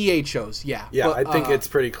 Well, EA chose, yeah. Yeah, but, I think it's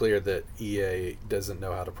pretty clear that EA doesn't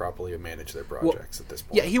know how to properly manage their projects at this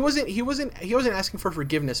point. Yeah, he wasn't asking for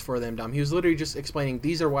forgiveness for them, Dom. He was literally just explaining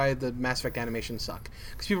these are why the Mass Effect animations suck.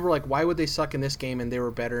 Because people were like, why would they suck in this game and they were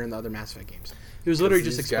better in the other Mass Effect games? He was literally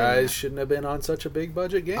just explaining these guys shouldn't have been on such a big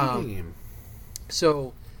budget game.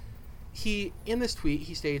 So in this tweet,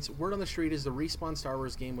 he states, word on the street is the Respawn Star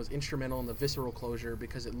Wars game was instrumental in the Visceral closure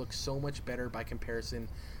because it looks so much better by comparison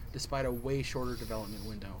despite a way shorter development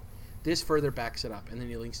window. This further backs it up. And then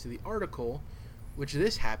he links to the article, which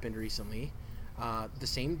this happened recently. The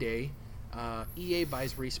same day, EA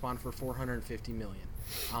buys Respawn for $450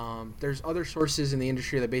 million. There's other sources in the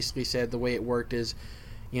industry that basically said the way it worked is,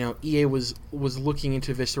 you know, EA was looking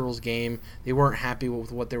into Visceral's game. They weren't happy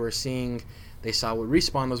with what they were seeing. They saw what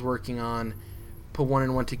Respawn was working on, put one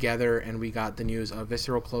and one together, and we got the news of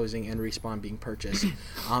Visceral closing and Respawn being purchased.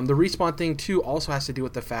 The Respawn thing, too, also has to do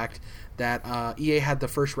with the fact that EA had the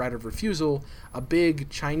first right of refusal. A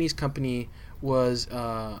big Chinese company was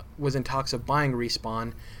in talks of buying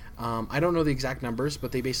Respawn. I don't know the exact numbers,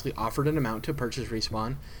 but they basically offered an amount to purchase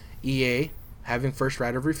Respawn. EA, having first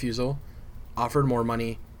right of refusal, offered more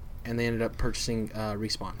money, and they ended up purchasing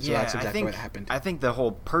Respawn. So that's exactly what happened. I think the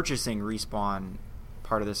whole purchasing Respawn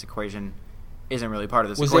part of this equation isn't really part of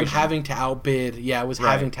this equation. Was them having to outbid,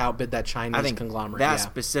 having to outbid that Chinese conglomerate. That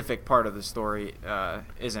specific part of the story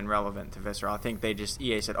isn't relevant to Visceral. I think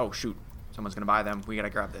EA said, oh, shoot, someone's going to buy them. We got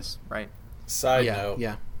to grab this, right? Side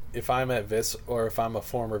note, if I'm at if I'm a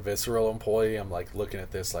former Visceral employee, I'm like looking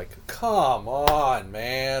at this like, come on,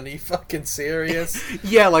 man, are you fucking serious?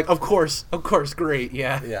 Yeah, like of course, great,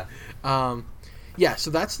 yeah. So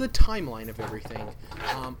that's the timeline of everything.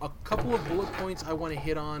 A couple of bullet points I want to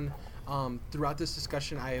hit on throughout this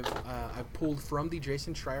discussion. I've pulled from the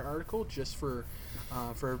Jason Schreier article just for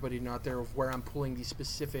everybody to know out there of where I'm pulling the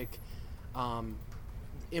specific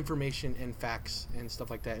information and facts and stuff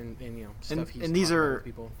like that, and you know stuff he's and these are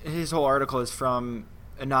people. His whole article is from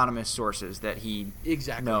anonymous sources that he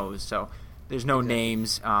knows, so there's no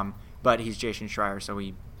names, but he's Jason Schreier, so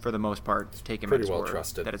we for the most part take him at his word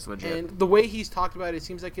trusted that it's legit. And the way he's talked about it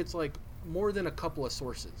seems like it's like more than a couple of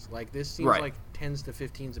sources. Like this seems like tens to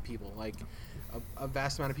 15s of people, like a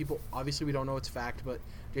vast amount of people. Obviously we don't know it's fact, but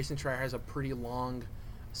Jason Schreier has a pretty long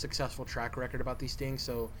successful track record about these things,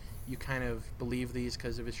 so you kind of believe these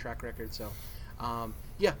because of his track record. So I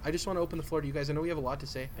just want to open the floor to you guys. I know we have a lot to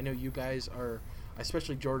say. I know you guys are,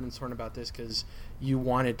 especially Jordan's torn about this because you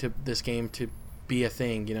wanted this game to be a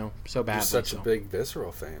thing, you know, so badly. You're such a big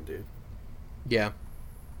Visceral fan, dude. Yeah.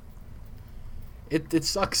 It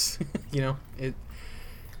sucks. You know,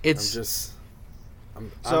 it's I'm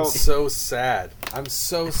I'm so sad. I'm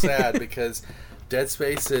so sad because Dead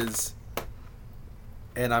Space is,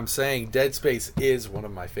 and I'm saying Dead Space is one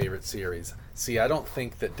of my favorite series. See, I don't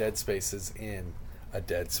think that Dead Space is in a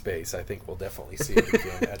Dead Space. I think we'll definitely see it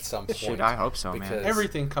again at some point. Shoot, I hope so, man.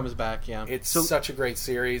 Everything comes back, yeah. It's such a great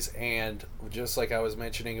series, and just like I was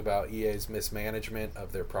mentioning about EA's mismanagement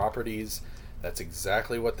of their properties, that's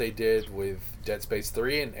exactly what they did with Dead Space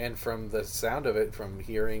 3, and from the sound of it, from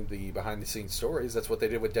hearing the behind-the-scenes stories, that's what they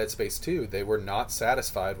did with Dead Space 2. They were not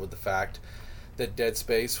satisfied with the fact that Dead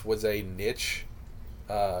Space was a niche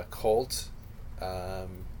cult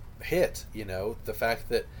hit. You know, the fact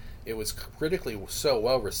that it was critically so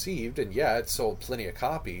well received, and yeah, it sold plenty of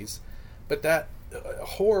copies, but that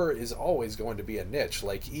horror is always going to be a niche.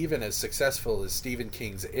 Like, even as successful as Stephen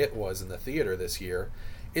King's It was in the theater this year,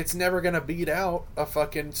 it's never going to beat out a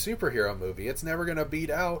fucking superhero movie. It's never going to beat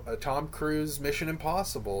out a Tom Cruise Mission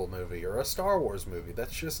Impossible movie or a Star Wars movie.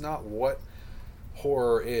 That's just not what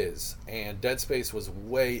horror is. And Dead Space was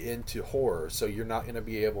way into horror, so you're not going to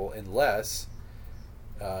be able, unless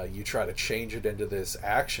you try to change it into this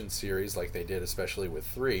action series like they did, especially with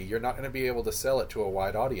 3, you're not going to be able to sell it to a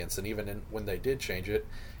wide audience. And even when they did change it,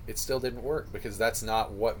 it still didn't work, because that's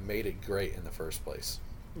not what made it great in the first place.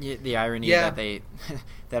 The irony that they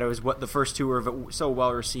that it was what the first 2 were so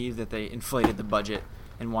well received that they inflated the budget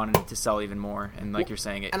and wanted it to sell even more. And like you're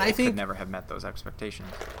saying, it could never have met those expectations.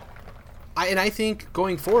 I think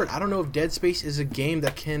going forward, I don't know if Dead Space is a game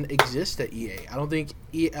that can exist at EA. I don't think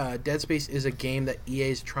Dead Space is a game that EA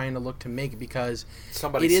is trying to look to make, because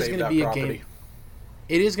somebody it is going to be property. A game.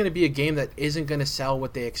 It is going to be a game that isn't going to sell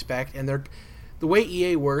what they expect, and the way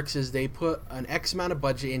EA works is they put an X amount of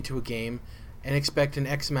budget into a game and expect an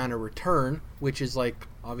X amount of return, which is like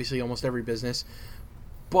obviously almost every business.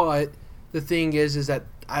 But the thing is that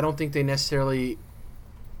I don't think they necessarily.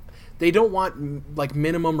 They don't want like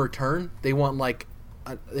minimum return. They want like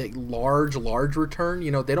a large return. You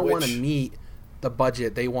know, they don't want to meet the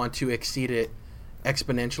budget. They want to exceed it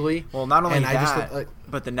exponentially. Well, not only that,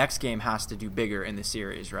 but the next game has to do bigger in the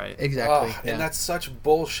series, right? Exactly. And that's such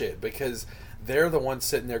bullshit, because they're the ones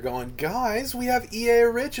sitting there going, guys, we have EA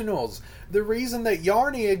Originals. The reason that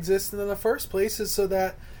Yarny exists in the first place is so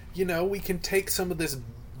that, you know, we can take some of these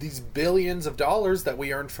billions of dollars that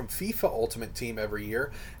we earn from FIFA Ultimate Team every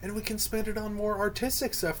year, and we can spend it on more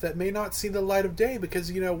artistic stuff that may not see the light of day,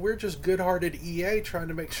 because, you know, we're just good-hearted EA trying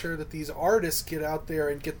to make sure that these artists get out there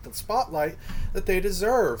and get the spotlight that they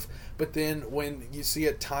deserve. But then when you see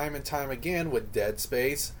it time and time again with Dead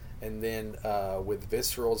Space, and then with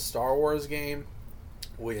Visceral's Star Wars game,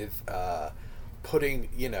 with putting,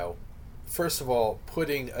 you know, first of all,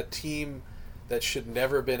 putting a team that should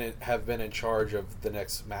never have been in charge of the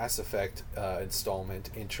next Mass Effect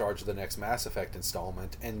installment in charge of the next Mass Effect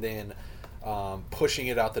installment, and then pushing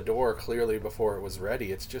it out the door clearly before it was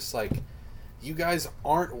ready. It's just like, you guys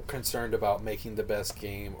aren't concerned about making the best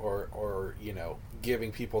game or you know,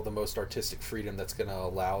 giving people the most artistic freedom that's going to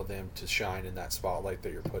allow them to shine in that spotlight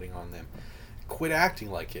that you're putting on them. Quit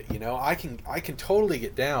acting like it. You know, I can totally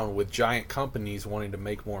get down with giant companies wanting to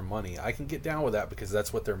make more money. I can get down with that, because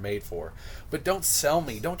that's what they're made for. But don't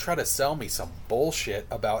try to sell me some bullshit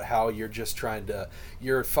about how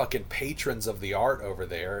you're fucking patrons of the art over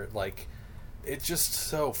there. Like, it's just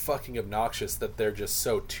so fucking obnoxious that they're just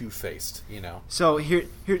so two-faced, you know? So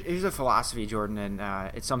here's a philosophy, Jordan, and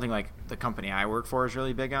it's something like the company I work for is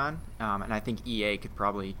really big on, and I think EA could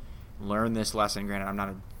probably learn this lesson. Granted, I'm not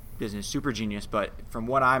a business super genius, but from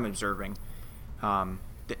what I'm observing,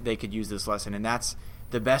 they could use this lesson, and that's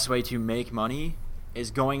the best way to make money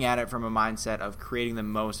is going at it from a mindset of creating the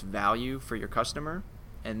most value for your customer,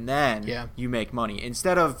 and then you make money,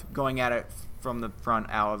 instead of going at it from the front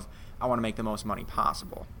out of, I want to make the most money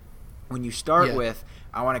possible. When you start with,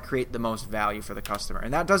 I want to create the most value for the customer.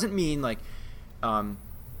 And that doesn't mean like,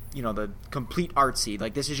 you know, the complete artsy.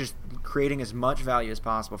 Like, this is just creating as much value as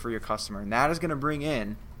possible for your customer. And that is going to bring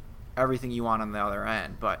in everything you want on the other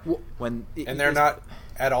end. But they're not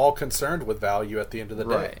at all concerned with value at the end of the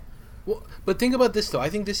day. Well, but think about this, though. I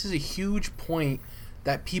think this is a huge point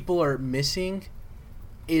that people are missing,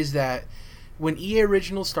 is that when EA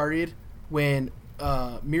Original started, when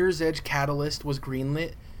Mirror's Edge Catalyst was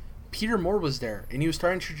greenlit, Peter Moore was there, and he was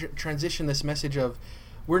starting to transition this message of,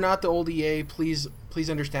 we're not the old EA, please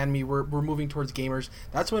understand me, we're moving towards gamers.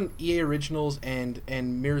 That's when EA Originals and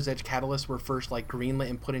Mirror's Edge Catalyst were first like greenlit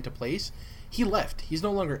and put into place. He left. He's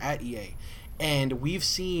no longer at EA. And we've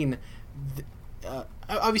seen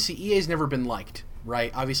obviously EA's never been liked,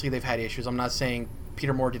 right? Obviously they've had issues. I'm not saying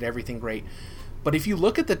Peter Moore did everything great, But if you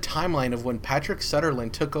look at the timeline of when Patrick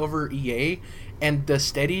Sutherland took over EA and the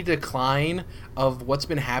steady decline of what's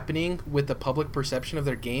been happening with the public perception of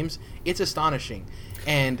their games, it's astonishing.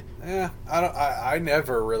 And I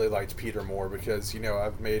never really liked Peter Moore because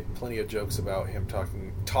I've made plenty of jokes about him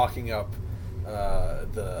talking up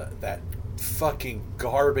that fucking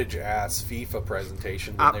garbage ass FIFA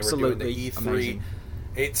presentation when Absolutely they were doing the E3. Amazing.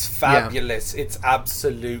 It's fabulous. Yeah. It's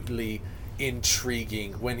absolutely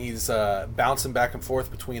intriguing when he's bouncing back and forth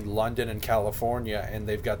between London and California, and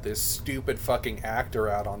they've got this stupid fucking actor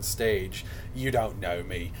out on stage. You don't know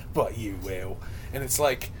me, but you will. And it's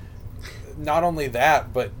like, not only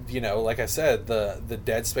that, but like I said, the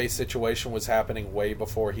Dead Space situation was happening way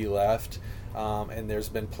before he left. And there's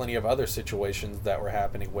been plenty of other situations that were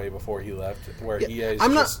happening way before he left where EA is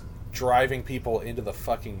just driving people into the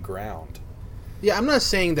fucking ground. Yeah, I'm not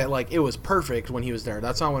saying that it was perfect when he was there.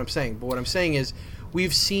 That's not what I'm saying. But what I'm saying is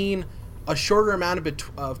we've seen a shorter amount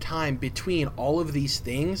of time between all of these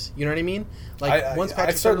things. You know what I mean?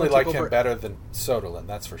 I certainly like him better than Soderlund,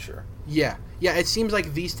 that's for sure. Yeah. It seems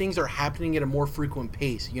like these things are happening at a more frequent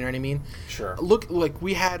pace. You know what I mean? Sure. Look,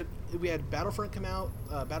 we had Battlefront come out,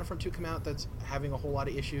 Battlefront 2 come out. That's having a whole lot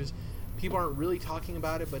of issues. People aren't really talking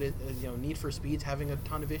about it, but Need for Speed's having a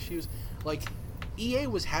ton of issues. EA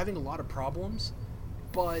was having a lot of problems,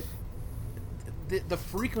 but the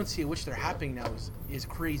frequency at which they're happening now is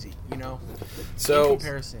crazy, So, in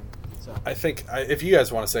comparison. So I think if you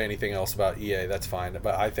guys want to say anything else about EA, that's fine.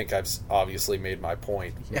 But I think I've obviously made my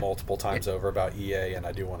point multiple times over about EA, and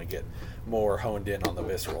I do want to get more honed in on the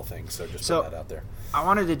Visceral thing. So just put that out there. I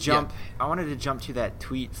wanted to jump. I wanted to jump to that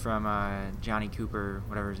tweet from Johnny Cooper,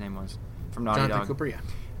 whatever his name was, from Naughty Dog. Jonathan Cooper, yeah.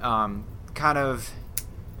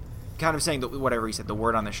 Kind of saying that whatever he said, the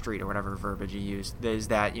word on the street or whatever verbiage he used, is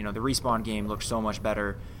that the Respawn game looked so much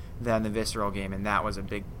better than the Visceral game, and that was a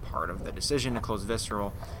big part of the decision to close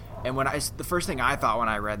Visceral. And the first thing I thought when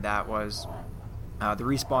I read that was the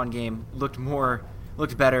Respawn game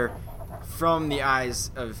looked better from the eyes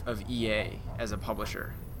of EA as a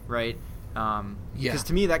publisher, right? Because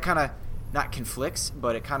to me that kind of not conflicts,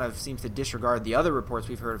 but it kind of seems to disregard the other reports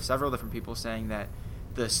we've heard of several different people saying that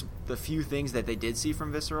the few things that they did see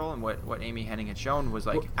from Visceral and what Amy Hennig had shown was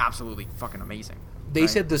absolutely fucking amazing. They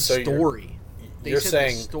said the story. You're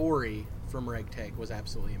saying the story from RegTech was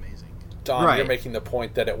absolutely amazing. Don, You're making the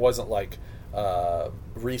point that it wasn't like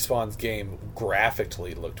Respawn's game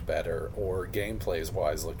graphically looked better or gameplays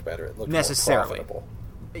wise looked better. It looked necessarily more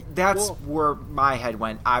profitable. That's where my head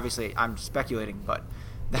went. Obviously, I'm speculating, but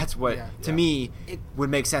that's what to me it would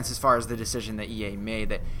make sense as far as the decision that EA made.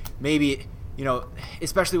 That maybe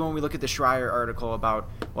especially when we look at the Schreier article about,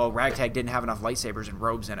 Ragtag didn't have enough lightsabers and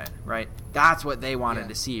robes in it, right? That's what they wanted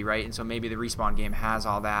to see, right? And so maybe the Respawn game has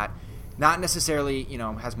all that. Not necessarily,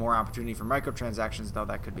 has more opportunity for microtransactions, though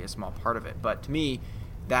that could be a small part of it. But to me,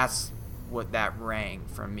 that's what that rang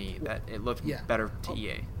from me, that it looked better to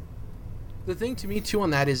EA. The thing to me, too,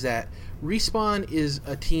 on that is that Respawn is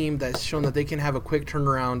a team that's shown that they can have a quick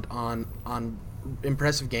turnaround on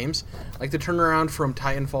impressive games. Like the turnaround from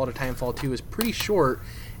Titanfall to Titanfall 2 is pretty short,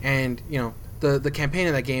 and the campaign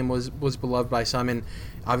in that game was beloved by some, and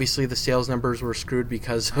obviously the sales numbers were screwed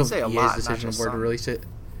because of EA's decision of where to release it.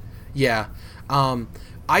 Yeah.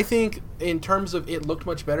 I think in terms of it looked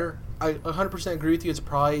much better. I 100% agree with you. It's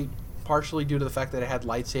probably partially due to the fact that it had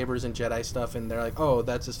lightsabers and Jedi stuff, and they're like, oh,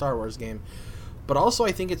 that's a Star Wars game. But also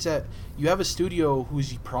I think it's that you have a studio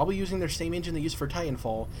who's probably using their same engine they used for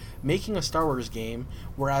Titanfall, making a Star Wars game,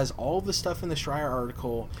 whereas all the stuff in the Schreier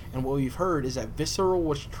article and what we've heard is that Visceral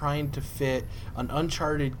was trying to fit an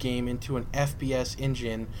Uncharted game into an FPS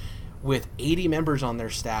engine with 80 members on their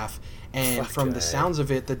staff. And from the sounds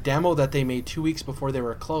of it, the demo that they made 2 weeks before they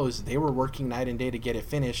were closed, they were working night and day to get it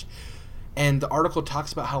finished. And the article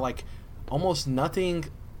talks about how almost nothing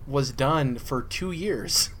was done for 2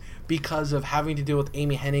 years because of having to deal with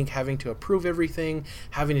Amy Hennig having to approve everything,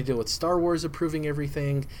 having to deal with Star Wars approving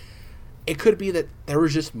everything. It could be that there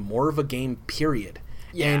was just more of a game, period.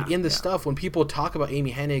 Yeah, and in the stuff, when people talk about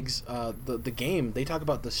Amy Hennig's the game, they talk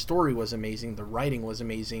about the story was amazing, the writing was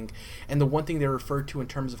amazing, and the one thing they referred to in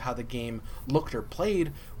terms of how the game looked or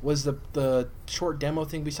played was the short demo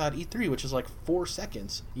thing beside E3, which is 4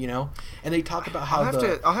 seconds, And they talk about how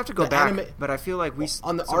I'll have to go back, but I feel like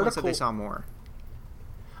on the article said they saw more.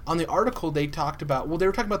 On the article, they talked about they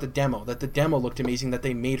were talking about the demo, that the demo looked amazing that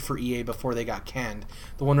they made for EA before they got canned.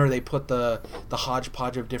 The one where they put the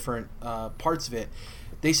hodgepodge of different parts of it.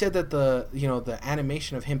 They said that the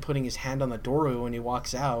animation of him putting his hand on the doorway when he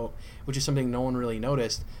walks out, which is something no one really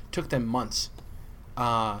noticed, took them months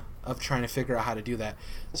of trying to figure out how to do that.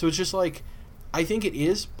 So it's just I think it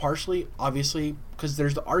is partially, obviously, because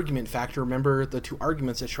there's the argument factor. Remember the two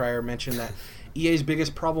arguments that Schreier mentioned, that EA's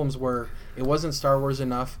biggest problems were it wasn't Star Wars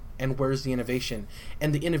enough, and where's the innovation?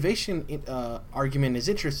 And the innovation argument is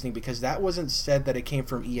interesting because that wasn't said that it came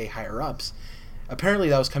from EA higher-ups. Apparently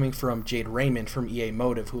that was coming from Jade Raymond from EA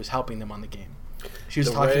Motive, who was helping them on the game. She was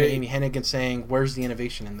talking to Amy Hennig and saying, where's the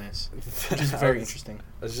innovation in this? Which is very interesting.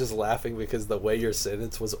 I was just laughing because the way your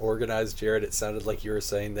sentence was organized, Jared, it sounded like you were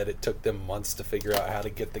saying that it took them months to figure out how to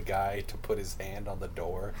get the guy to put his hand on the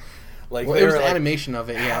door. Like, well, it was the animation of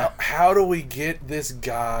it, yeah. How do we get this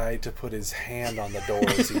guy to put his hand on the door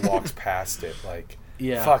as he walks past it? Like,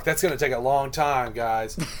 fuck, that's going to take a long time,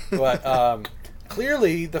 guys. But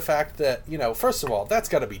clearly the fact that, first of all, that's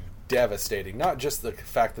got to be devastating. Not just the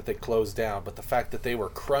fact that they closed down, but the fact that they were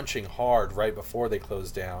crunching hard right before they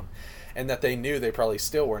closed down, and that they knew they probably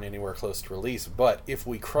still weren't anywhere close to release. But if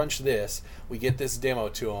we crunch this, we get this demo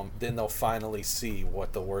to them, then they'll finally see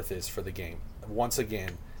what the worth is for the game. Once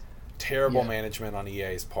again, terrible management on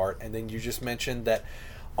EA's part. And then you just mentioned that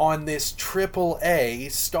on this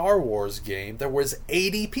AAA Star Wars game, there was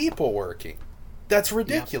 80 people working. That's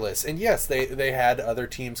ridiculous. Yeah. And yes, they had other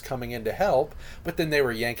teams coming in to help, but then they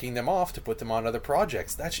were yanking them off to put them on other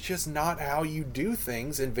projects. That's just not how you do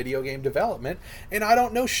things in video game development. And I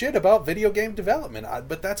don't know shit about video game development,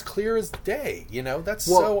 but that's clear as day. That's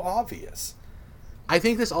so obvious. I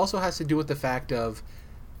think this also has to do with the fact of,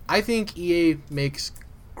 I think EA makes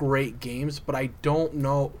great games, but I don't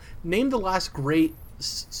know. Name the last great,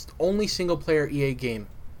 only single-player EA game.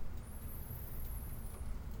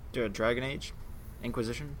 Dragon Age?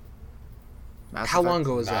 Inquisition? How long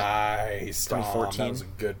ago was that? Nice. 2014. That was a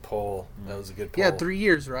good poll. Yeah, 3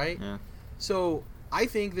 years, right? Yeah. So I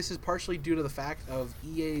think this is partially due to the fact of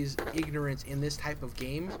EA's ignorance in this type of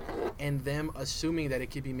game and them assuming that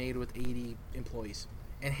it could be made with 80 employees.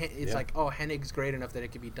 And it's like, oh, Hennig's great enough that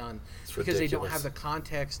it could be done. It's because ridiculous. They don't have the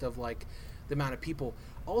context of, like, the amount of people.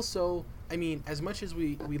 Also, I mean, as much as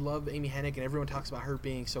we love Amy Hennig and everyone talks about her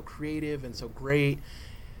being so creative and so great,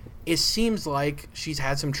 it seems like she's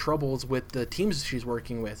had some troubles with the teams she's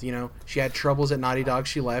working with. She had troubles at Naughty Dog.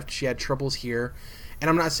 She left. She had troubles here. And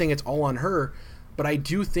I'm not saying it's all on her, but I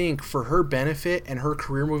do think for her benefit and her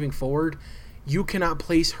career moving forward, you cannot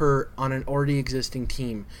place her on an already existing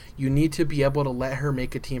team. You need to be able to let her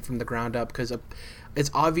make a team from the ground up, because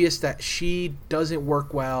it's obvious that she doesn't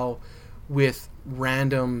work well with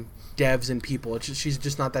random devs and people. She's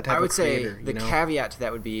just not that type of creator. I would say the caveat to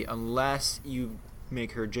that would be unless you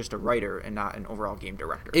make her just a writer and not an overall game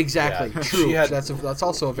director. Exactly. Yeah. True. That's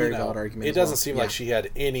also a very valid argument. It doesn't seem like she had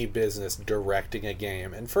any business directing a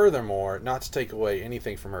game. And furthermore, not to take away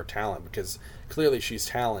anything from her talent, because clearly she's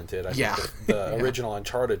talented. I think the original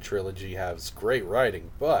Uncharted trilogy has great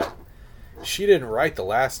writing, but she didn't write The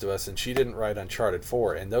Last of Us, and she didn't write Uncharted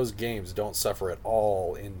 4, and those games don't suffer at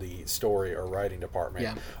all in the story or writing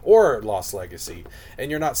department, or Lost Legacy. And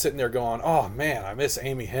you're not sitting there going, oh man, I miss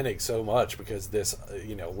Amy Hennig so much because this,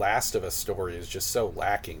 Last of Us story is just so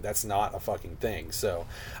lacking. That's not a fucking thing. So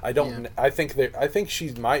I don't. I think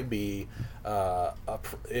she might be.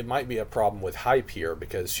 It might be a problem with hype here,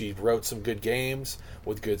 because she wrote some good games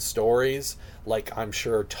with good stories, like I'm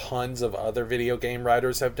sure tons of other video game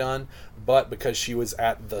writers have done, but because she was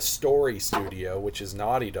at the story studio, which is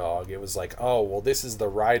Naughty Dog, it was like, oh, well, this is the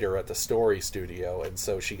writer at the story studio, and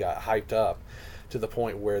so she got hyped up to the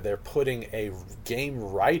point where they're putting a game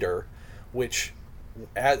writer, which,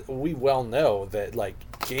 as we well know, that like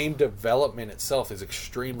game development itself is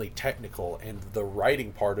extremely technical, and the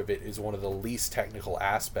writing part of it is one of the least technical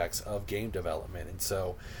aspects of game development. And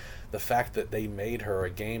so the fact that they made her a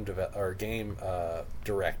game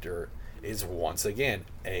director is once again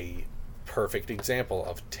a perfect example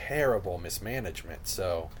of terrible mismanagement.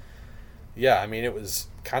 So yeah, I mean, it was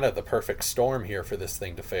kind of the perfect storm here for this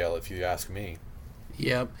thing to fail, if you ask me.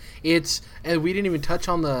 Yep. And we didn't even touch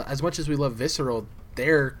on as much as we love Visceral,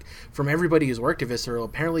 from everybody who's worked at Visceral,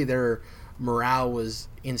 apparently their morale was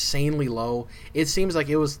insanely low. It seems like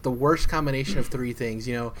it was the worst combination of three things.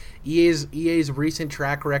 EA's recent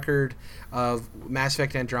track record of Mass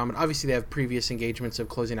Effect Andromeda. Obviously, they have previous engagements of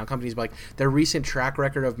closing out companies, but like their recent track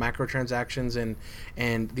record of microtransactions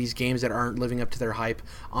and these games that aren't living up to their hype,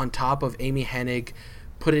 on top of Amy Hennig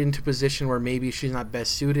put it into a position where maybe she's not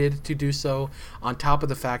best suited to do so, on top of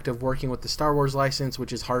the fact of working with the Star Wars license,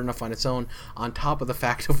 which is hard enough on its own, on top of the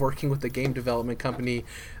fact of working with the game development company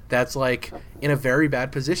that's like in a very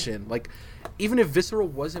bad position. Like, even if Visceral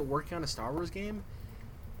wasn't working on a Star Wars game,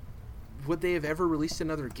 would they have ever released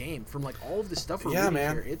another game? From like all of the stuff we're reading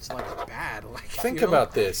here, it's like bad. Like, think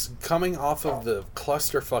about this, coming off of the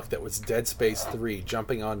clusterfuck that was Dead Space 3,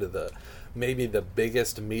 jumping onto the maybe the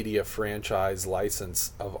biggest media franchise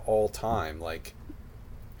license of all time. Like,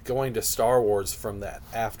 going to Star Wars from that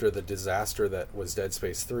after the disaster that was Dead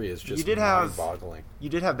Space 3 is just mind-boggling. You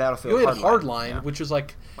did have Battlefield. You had Hardline, which was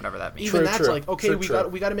like whatever that means. Even that's like, okay,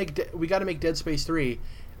 we got to make Dead Space 3.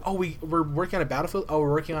 Oh, we're working on a Battlefield. Oh, we're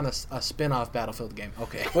working on a spin-off Battlefield game.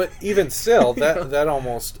 Okay, but even still, that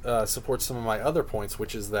almost supports some of my other points,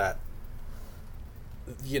 which is that,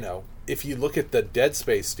 you know, if you look at the Dead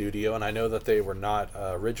Space studio, and I know that they were not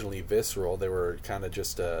originally Visceral, they were kind of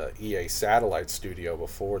just a EA satellite studio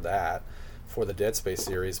before that, for the Dead Space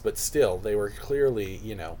series, but still, they were clearly,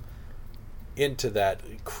 you know, into that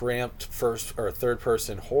cramped first or third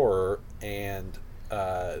person horror, and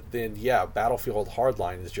then Battlefield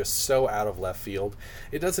Hardline is just so out of left field.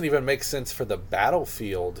 It doesn't even make sense for the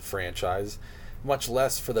Battlefield franchise, much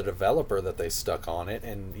less for the developer that they stuck on it.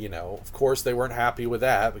 And, you know, of course they weren't happy with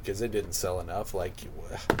that because it didn't sell enough. Like,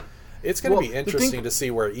 it's going to be interesting to see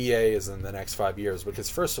where EA is in the next 5 years, because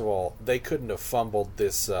first of all, they couldn't have fumbled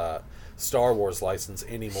this Star Wars license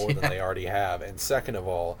any more than they already have. And second of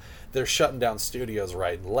all, they're shutting down studios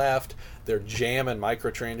right and left. They're jamming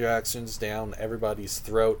microtransactions down everybody's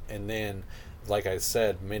throat. And then, like I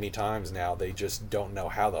said many times now, they just don't know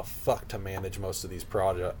how the fuck to manage most of these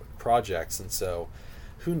projects. And so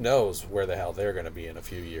who knows where the hell they're going to be in a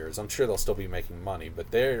few years. I'm sure they'll still be making money,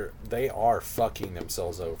 but they are fucking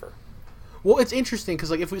themselves over. Well, it's interesting because,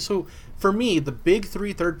 like, for me, the big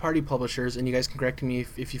three third-party publishers, and you guys can correct me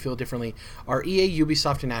if you feel differently, are EA,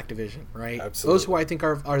 Ubisoft, and Activision, right? Absolutely. Those who I think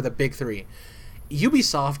are the big three.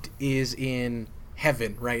 Ubisoft is in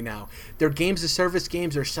heaven right now. Their games as service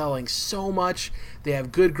games are selling so much. They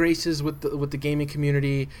have good graces with the gaming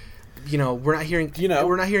community. You know, we're not hearing.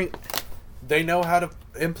 They know how to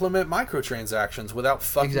implement microtransactions without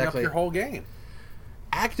fucking up your whole game.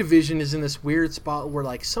 Activision is in this weird spot where,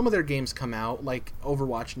 like, some of their games come out, like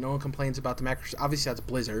Overwatch. No one complains about the macros. Obviously, that's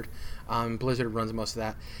Blizzard. Blizzard runs most of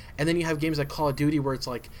that. And then you have games like Call of Duty where it's,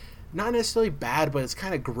 like, not necessarily bad, but it's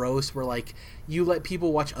kind of gross, where, like, you let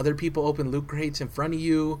people watch other people open loot crates in front of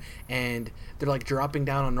you, and they're, like, dropping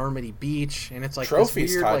down on Normandy Beach, and it's, like,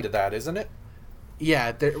 trophies weird, tied like, to that, isn't it?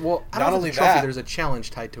 Yeah. Well, I don't know if it's a trophy, there's a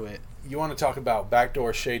challenge tied to it. You want to talk about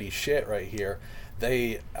backdoor shady shit right here.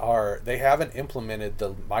 They haven't implemented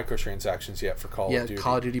the microtransactions yet for Call of Duty.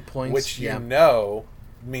 Call of Duty points, which you know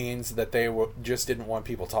means that they just didn't want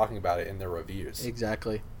people talking about it in their reviews.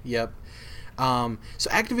 Exactly. Yep.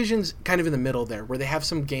 So Activision's kind of in the middle there, where they have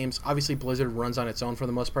some games. Obviously, Blizzard runs on its own for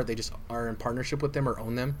the most part. They just are in partnership with them or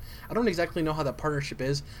own them. I don't exactly know how that partnership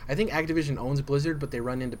is. I think Activision owns Blizzard, but they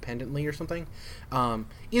run independently or something.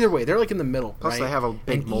 Either way, they're like in the middle. Plus, right? they have a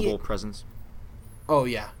big mobile presence. Oh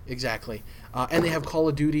yeah, exactly. And they have Call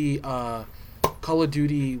of Duty. Call of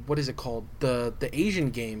Duty. What is it called? The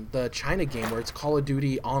Asian game, the China game, where it's Call of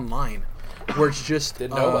Duty Online, where it's just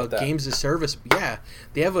games as service. Yeah,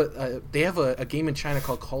 they have a game in China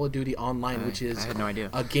called Call of Duty Online, which is I had no idea.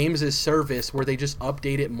 A games as service where they just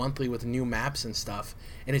update it monthly with new maps and stuff,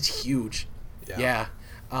 and it's huge. Yeah.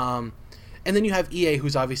 And then you have EA,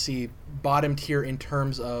 who's obviously bottom tier in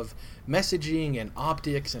terms of messaging and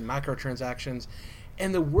optics and microtransactions.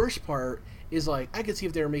 And the worst part is, like, I could see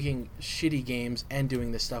if they were making shitty games and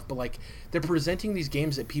doing this stuff, but, like, they're presenting these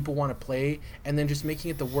games that people want to play and then just making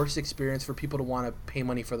it the worst experience for people to want to pay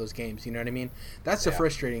money for those games. You know what I mean? That's the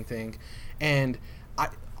frustrating thing. And I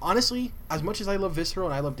honestly, as much as I love Visceral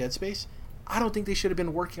and I love Dead Space, I don't think they should have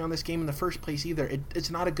been working on this game in the first place either. It's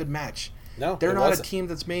not a good match. No, they're not a team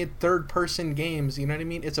that's made third-person games. You know what I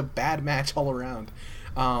mean? It's a bad match all around.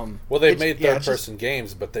 Well, they've made third-person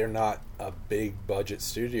games, but they're not a big-budget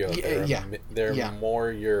studio. They're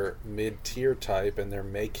more your mid-tier type, and they're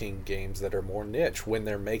making games that are more niche when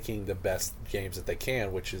they're making the best games that they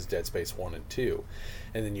can, which is Dead Space 1 and 2.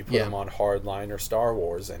 And then you put them on Hardline or Star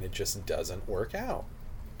Wars, and it just doesn't work out.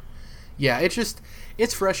 Yeah,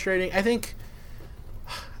 it's frustrating. I think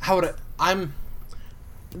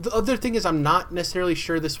the other thing is, I'm not necessarily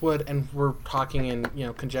sure this would, and we're talking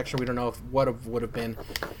in conjecture. We don't know if what would have been.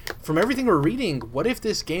 From everything we're reading, what if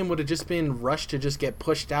this game would have just been rushed to just get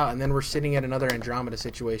pushed out, and then we're sitting at another Andromeda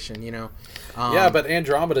situation? But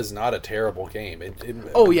Andromeda's not a terrible game. It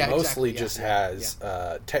mostly just has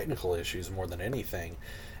technical issues more than anything.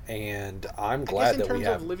 And I'm glad that we have. In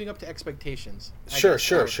terms of living up to expectations. Sure.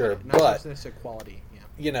 But quality.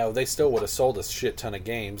 They still would have sold a shit ton of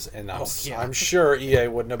games, and I'm sure EA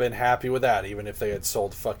wouldn't have been happy with that, even if they had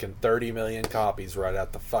sold fucking 30 million copies right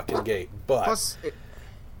out the fucking gate. But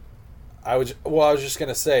I was just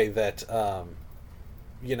gonna say that,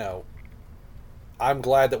 I'm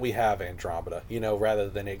glad that we have Andromeda, rather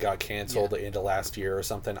than it got canceled into last year or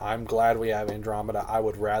something. I'm glad we have Andromeda. I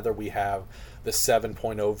would rather we have the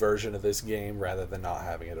 7.0 version of this game rather than not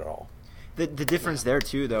having it at all. The difference there,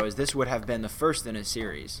 too, though, is this would have been the first in a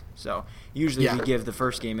series. So usually we give the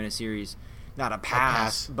first game in a series not a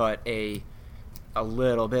pass. But a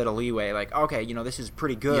little bit of leeway. Like, okay, this is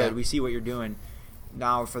pretty good. Yeah. We see what you're doing.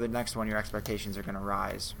 Now for the next one, your expectations are going to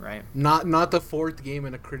rise, right? Not the fourth game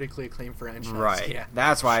in a critically acclaimed franchise. Right. Yeah.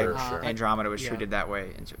 That's why Andromeda was treated that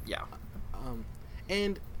way. And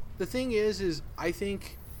and the thing is I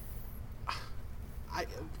think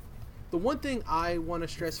the one thing I want to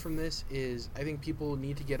stress from this is I think people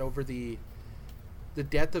need to get over the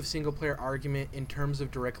depth of single-player argument in terms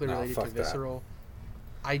of directly related to Visceral.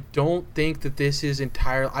 That. I don't think that this is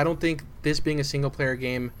I don't think this being a single-player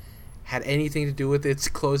game had anything to do with its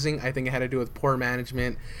closing. I think it had to do with poor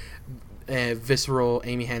management, Visceral,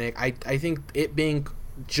 Amy Hennig. I think it being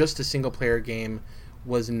just a single-player game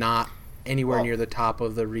was not anywhere near the top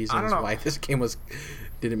of the reasons why this game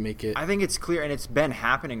didn't make it. I think it's clear, and it's been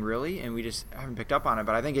happening, really, and we just haven't picked up on it,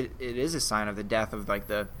 but I think it is a sign of the death of, like,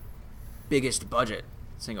 the biggest budget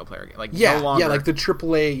single-player game. Like, no longer, like the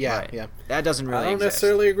AAA, That doesn't really I don't exist.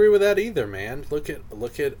 necessarily agree with that either, man. Look at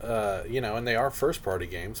and they are first-party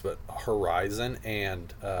games, but Horizon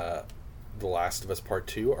and The Last of Us Part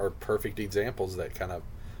 2 are perfect examples that kind of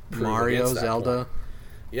prove Mario, against that Zelda. point.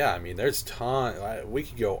 Yeah, I mean, there's we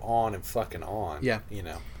could go on and fucking on. Yeah.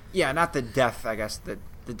 Yeah, not the death, I guess, the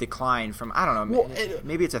decline from, I don't know, Well,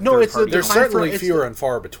 maybe it's a third party. There's certainly fewer and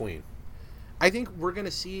far between. I think we're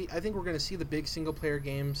gonna see the big single player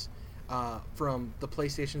games from the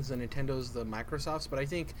PlayStations, the Nintendos, the Microsofts, but I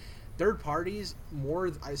think third parties more.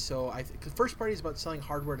 First party is about selling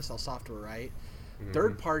hardware to sell software, right?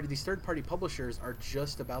 Mm-hmm. These third party publishers are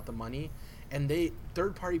just about the money, and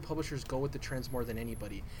third party publishers go with the trends more than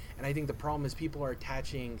anybody. And I think the problem is people are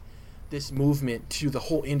attaching this movement to the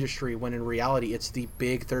whole industry when in reality it's the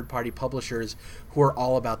big third party publishers who are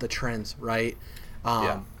all about the trends, right?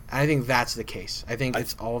 I think that's the case. I think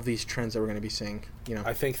it's all of these trends that we're going to be seeing.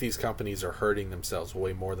 I think these companies are hurting themselves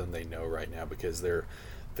way more than they know right now because they're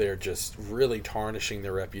just really tarnishing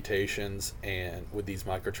their reputations, and with these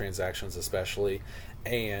microtransactions especially,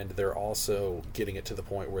 and they're also getting it to the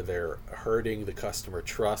point where they're hurting the customer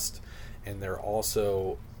trust, and they're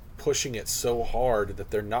also pushing it so hard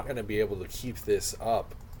that they're not going to be able to keep this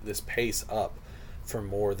pace up for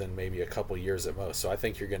more than maybe a couple years at most. So I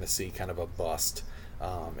think you're going to see kind of a bust.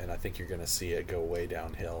 And I think you're going to see it go way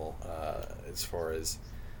downhill as far as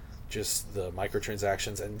just the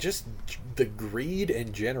microtransactions and just the greed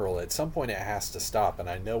in general. At some point it has to stop. And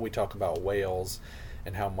I know we talk about whales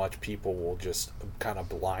and how much people will just kind of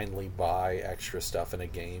blindly buy extra stuff in a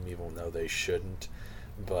game even though they shouldn't.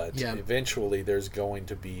 But eventually there's going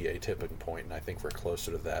to be a tipping point, and I think we're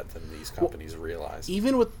closer to that than these companies realize.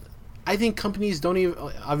 I think companies don't even,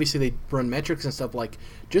 obviously they run metrics and stuff, like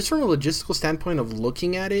just from a logistical standpoint of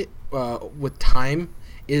looking at it with time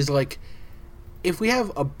is like, if we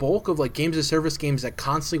have a bulk of like games as service games that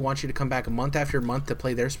constantly want you to come back month after month to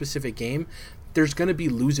play their specific game, there's going to be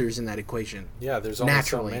losers in that equation. Yeah, there's only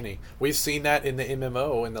so many. We've seen that in the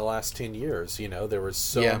MMO in the last 10 years. There was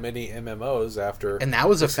so many MMOs after and that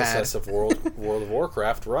was the a success fad. of World of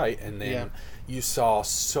Warcraft, right? And then you saw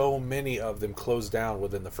so many of them close down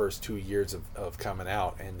within the first 2 years of coming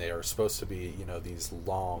out, and they are supposed to be, these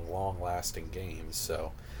long-lasting games.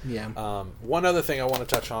 So, one other thing I want to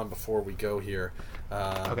touch on before we go here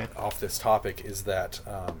off this topic is that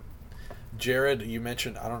Jared, you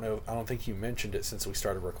mentioned, I don't think you mentioned it since we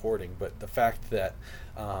started recording, but the fact that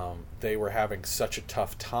they were having such a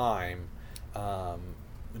tough time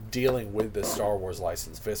dealing with the Star Wars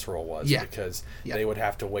license, Visceral was, because they would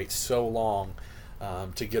have to wait so long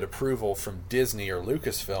to get approval from Disney or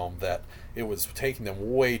Lucasfilm that it was taking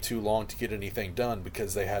them way too long to get anything done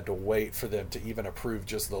because they had to wait for them to even approve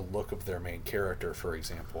just the look of their main character, for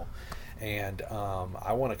example. And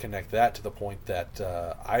I want to connect that to the point that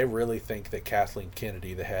I really think that Kathleen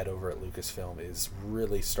Kennedy, the head over at Lucasfilm, is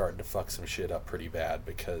really starting to fuck some shit up pretty bad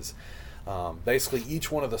because basically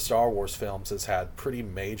each one of the Star Wars films has had pretty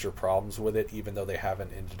major problems with it, even though they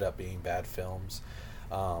haven't ended up being bad films.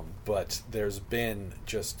 But there's been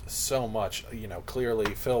just so much,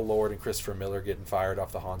 clearly Phil Lord and Christopher Miller getting fired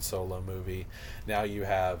off the Han Solo movie. Now you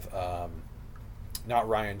have not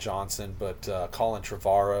Rian Johnson, but Colin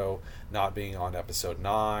Trevorrow not being on Episode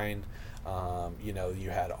 9. You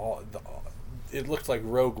had it looked like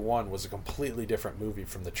Rogue One was a completely different movie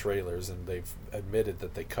from the trailers, and they've admitted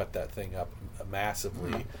that they cut that thing up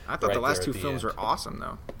massively. I thought the last two films were awesome,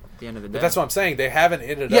 though. the end of the day. But that's what I'm saying. They haven't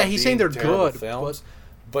ended up Yeah, he's being saying they're terrible good, films.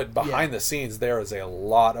 But behind the scenes, there is a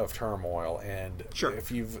lot of turmoil. And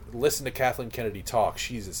if you've listened to Kathleen Kennedy talk,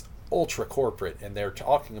 she's this ultra corporate, and they're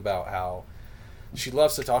talking about how she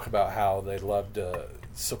loves to talk about how they love to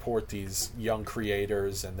support these young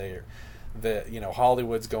creators, and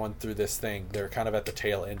Hollywood's going through this thing. They're kind of at the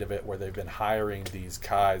tail end of it, where they've been hiring these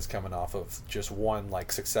guys coming off of just one like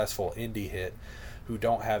successful indie hit, who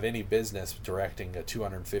don't have any business directing a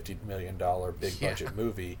 $250 million big budget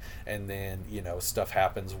movie. And then stuff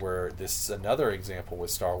happens where this is another example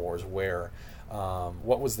with Star Wars, where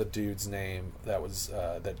what was the dude's name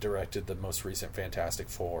that directed the most recent Fantastic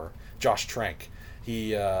Four? Josh Trank.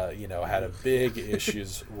 He had a big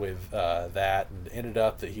issues with that, and ended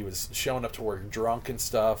up that he was showing up to work drunk and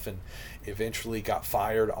stuff, and eventually got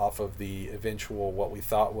fired off of the eventual what we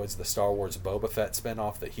thought was the Star Wars Boba Fett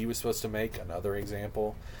spinoff that he was supposed to make. Another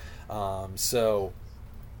example. And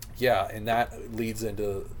that leads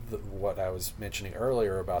into what I was mentioning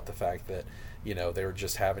earlier about the fact that they were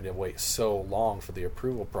just having to wait so long for the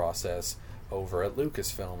approval process over at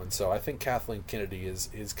Lucasfilm. And so I think Kathleen Kennedy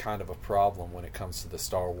is kind of a problem when it comes to the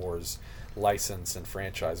Star Wars license and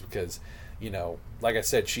franchise, because like I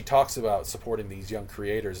said, she talks about supporting these young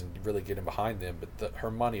creators and really getting behind them, but her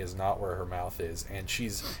money is not where her mouth is. And you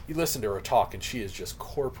listen to her talk, and she is just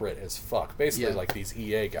corporate as fuck, basically like these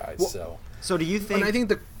EA guys. So do you think... And I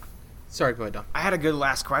think Sorry, go ahead, Dom. I had a good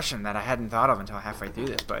last question that I hadn't thought of until halfway through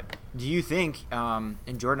this, but do you think, and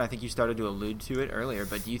Jordan, I think you started to allude to it earlier,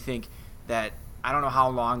 but do you think that, I don't know how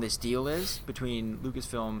long this deal is between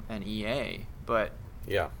Lucasfilm and EA, but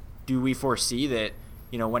do we foresee that,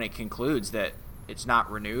 when it concludes, that it's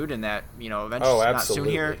not renewed, and that, eventually not soon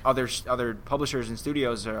here, other publishers and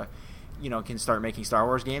studios can start making Star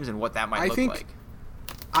Wars games, and what that might look like?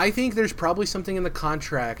 I think there's probably something in the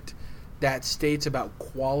contract that states about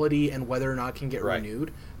quality and whether or not it can get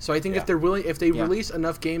renewed. So I think if they release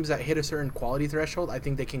enough games that hit a certain quality threshold, I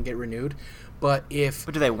think they can get renewed. But do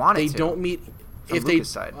they want they it to? Don't meet, from if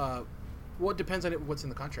Lucas' they side? Well, it depends on what's in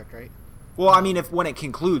the contract, right? Well, I mean, when it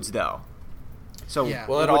concludes, though. So it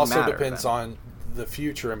also depends on the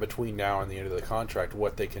future in between now and the end of the contract,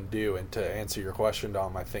 what they can do. And to answer your question,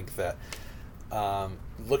 Dom, I think that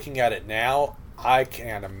looking at it now, I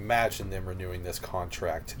can't imagine them renewing this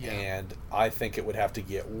contract, and I think it would have to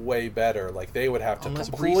get way better. Like, they would have to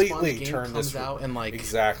completely turn this out and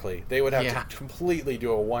exactly. They would have to completely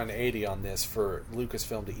do a 180 on this for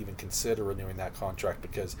Lucasfilm to even consider renewing that contract,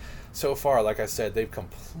 because so far, like I said, they've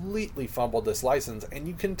completely fumbled this license, and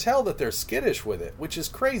you can tell that they're skittish with it, which is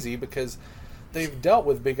crazy because they've dealt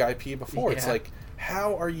with big IP before. It's like,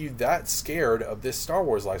 how are you that scared of this Star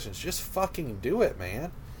Wars license? Just fucking do it,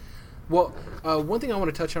 man. Well, one thing I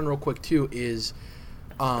want to touch on real quick, too, is,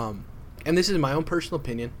 and this is my own personal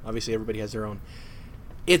opinion, obviously everybody has their own,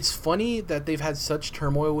 it's funny that they've had such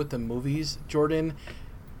turmoil with the movies, Jordan,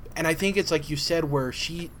 and I think it's like you said, where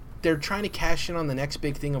they're trying to cash in on the next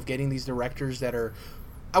big thing of getting these directors that are,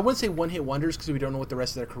 I wouldn't say one-hit wonders because we don't know what the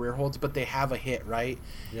rest of their career holds, but they have a hit, right?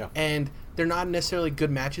 Yeah. And they're not necessarily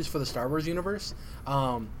good matches for the Star Wars universe.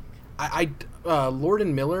 Lord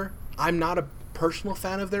and Miller, I'm not a personal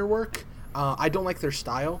fan of their work. I don't like their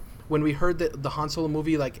style. When we heard that the Han Solo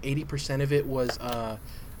movie, like 80% of it was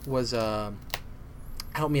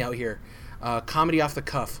help me out here, comedy off the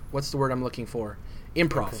cuff. What's the word I'm looking for?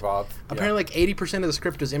 Improv. Apparently, like 80% of the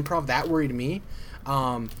script was improv. That worried me.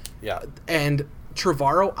 And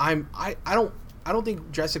Trevorrow, I don't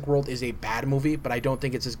think Jurassic World is a bad movie, but I don't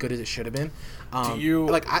think it's as good as it should have been.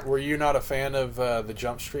 Were you not a fan of the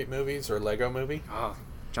Jump Street movies or Lego Movie? Oh,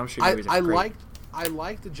 Jump Street movies are great. I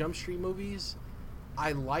liked the Jump Street movies.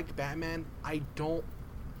 I liked Batman. I don't,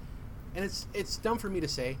 and it's dumb for me to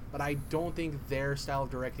say, but I don't think their style of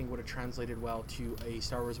directing would have translated well to a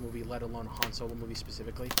Star Wars movie, let alone a Han Solo movie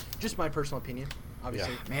specifically. Just my personal opinion,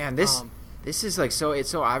 obviously. Yeah. Man, this is like it's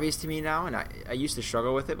so obvious to me now, and I used to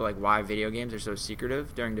struggle with it, but like why video games are so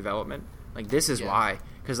secretive during development. Like this is why,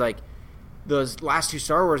 because like those last two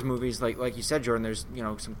Star Wars movies, like you said, Jordan, there's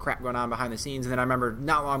some crap going on behind the scenes, and then I remember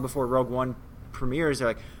not long before Rogue One premieres, they're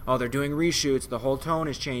like, oh, they're doing reshoots, the whole tone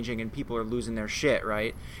is changing, and people are losing their shit,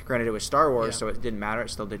 right? Granted, it was Star Wars, so it didn't matter. It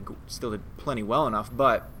still did plenty well enough,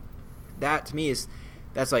 but that to me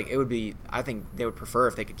that's like, it would be, I think they would prefer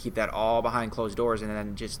if they could keep that all behind closed doors and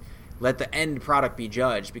then just let the end product be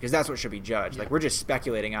judged, because that's what should be judged. Like, we're just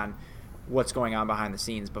speculating on what's going on behind the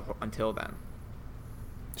scenes until then.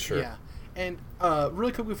 Sure. Yeah. And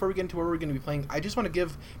really quick before we get into what we're going to be playing, I just want to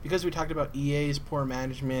give, because we talked about EA's poor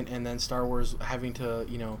management and then Star Wars having to,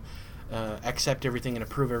 accept everything and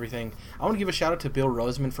approve everything. I want to give a shout out to Bill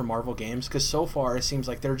Roseman from Marvel Games, because so far it seems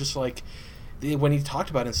like they're just like, when he talked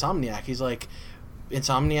about Insomniac, he's like,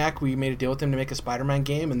 Insomniac, we made a deal with them to make a Spider-Man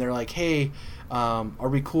game, and they're like, hey, are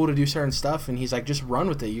we cool to do certain stuff? And he's like, just run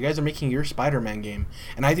with it. You guys are making your Spider-Man game,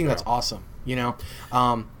 and I think that's awesome. You know,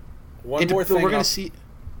 one more thing we're gonna see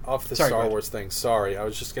off the Star Wars thing. Sorry, I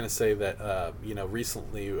was just gonna say that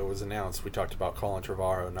recently it was announced. We talked about Colin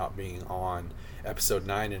Trevorrow not being on Episode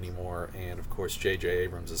 9 anymore, and of course J.J.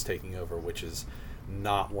 Abrams is taking over, which is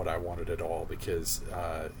not what I wanted at all, because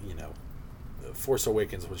Force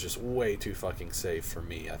Awakens was just way too fucking safe for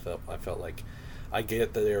me. I felt like, I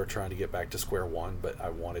get that they were trying to get back to square one, but I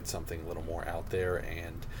wanted something a little more out there.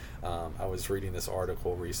 And I was reading this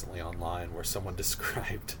article recently online where someone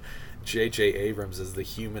described J.J. Abrams as the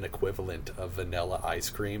human equivalent of vanilla ice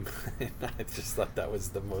cream. And I just thought that was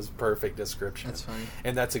the most perfect description. That's funny.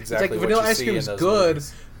 And that's exactly what vanilla you ice see cream in is those good,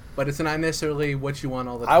 movies. but it's not necessarily what you want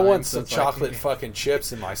all the time. I want some chocolate fucking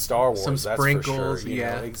chips in my Star Wars. Some sprinkles, that's for sure. You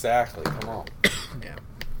know, exactly. Come on.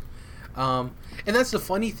 Yeah. And that's the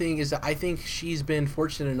funny thing, is that I think she's been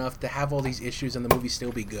fortunate enough to have all these issues and the movie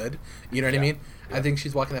still be good. You know what I mean? Yeah. I think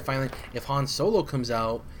she's walking that fine line. If Han Solo comes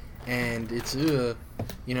out and it's,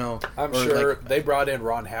 I'm sure they brought in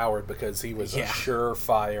Ron Howard because he was a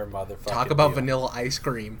surefire motherfucker. Talk about vanilla ice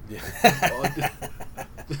cream.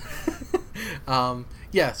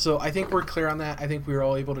 Yeah. So I think we're clear on that. I think we were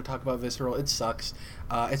all able to talk about Visceral. It sucks.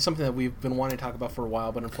 It's something that we've been wanting to talk about for a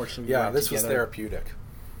while, but unfortunately, this was therapeutic.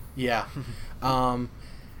 Yeah.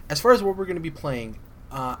 As far as what we're going to be playing,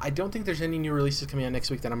 I don't think there's any new releases coming out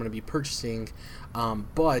next week that I'm going to be purchasing,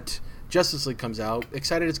 but Justice League comes out.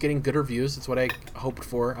 Excited it's getting good reviews. That's what I hoped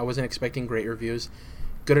for. I wasn't expecting great reviews.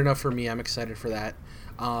 Good enough for me. I'm excited for that.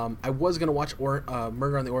 I was going to watch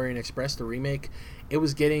Murder on the Orient Express, the remake. It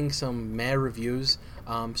was getting some mad reviews,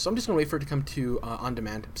 so I'm just going to wait for it to come to on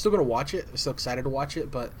demand. I'm still going to watch it. I'm still excited to watch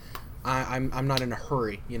it, but I'm not in a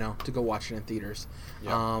hurry, to go watch it in theaters.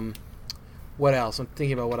 Yeah. What else? I'm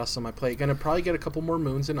thinking about what else on my plate. Gonna probably get a couple more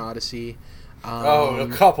Moons in Odyssey. A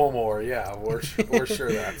couple more, yeah. We're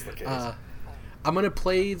sure that's the case. I'm gonna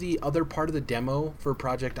play the other part of the demo for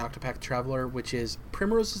Project Octopath Traveler, which is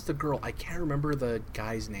Primrose is the girl. I can't remember the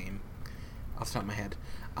guy's name off the top of my head.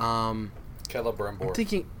 Celebrimbor. I'm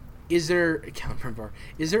thinking, is there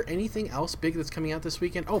anything else big that's coming out this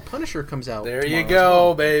weekend? Oh, Punisher comes out. There you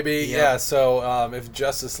go, baby. Yeah. So if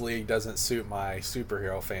Justice League doesn't suit my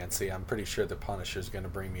superhero fancy, I'm pretty sure the Punisher's going to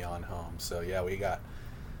bring me on home. So yeah, we got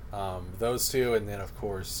those two, and then of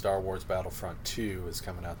course Star Wars Battlefront 2 is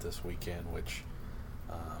coming out this weekend, which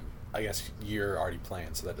I guess you're already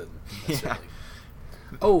playing, so that doesn't necessarily.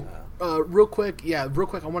 Real quick, I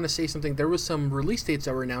want to say something. There was some release dates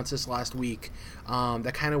that were announced this last week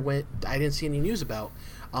that kind of went, I didn't see any news about.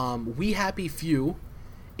 We Happy Few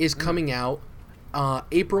is coming out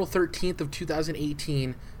April 13th of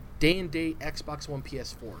 2018, day and date, Xbox One,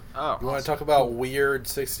 PS4. Oh, you want to talk about weird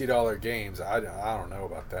 $60 games? I don't know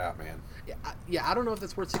about that, man. Yeah, I don't know if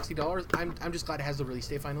that's worth $60. I'm just glad it has the release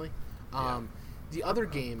date finally. The other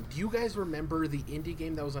game, do you guys remember the indie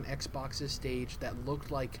game that was on Xbox's stage that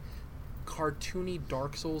looked like cartoony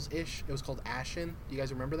Dark Souls-ish? It was called Ashen. Do you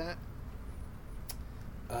guys remember that?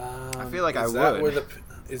 I feel like I would.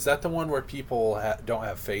 Is that the one where people don't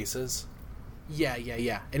have faces? Yeah.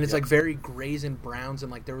 And it's like very grays and browns,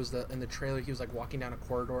 and like there was in the trailer he was like walking down a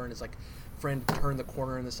corridor and his like friend turned the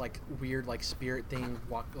corner and this like weird like spirit thing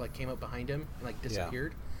came up behind him and like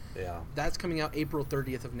disappeared. Yeah. That's coming out April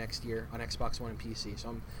 30th of next year on Xbox One and PC. So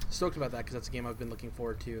I'm stoked about that because that's a game I've been looking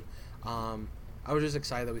forward to. I was just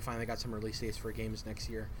excited that we finally got some release dates for games next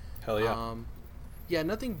year. Hell yeah. Yeah,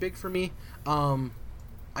 nothing big for me. I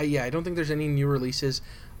don't think there's any new releases.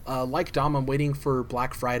 Like Dom, I'm waiting for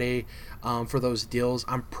Black Friday for those deals.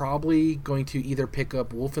 I'm probably going to either pick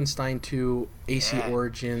up Wolfenstein 2, AC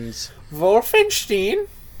Origins. Wolfenstein?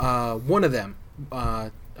 One of them.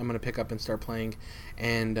 I'm going to pick up and start playing.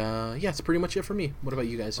 And, it's pretty much it for me. What about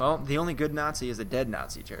you guys? Well, the only good Nazi is a dead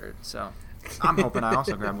Nazi, Jared. So I'm hoping I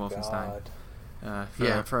also grab Wolfenstein.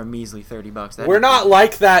 For a measly $30. We're not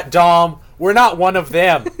like that, Dom. We're not one of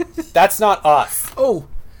them. That's not us. Oh,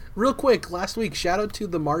 real quick, last week, shout out to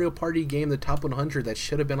the Mario Party game, the Top 100, that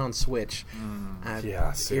should have been on Switch.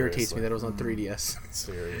 It irritates me that it was on 3DS.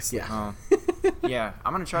 Seriously. Yeah. Yeah,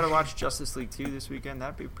 I'm going to try to watch Justice League 2 this weekend.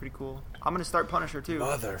 That'd be pretty cool. I'm going to start Punisher too.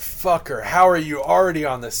 Motherfucker, how are you already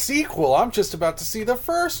on the sequel? I'm just about to see the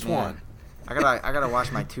first one. I gotta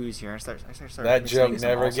watch my twos here. I start that joke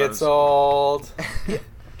never gets old. Yeah.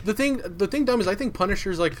 The thing, Dom, is I think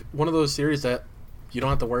Punisher's like one of those series that you don't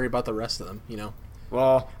have to worry about the rest of them.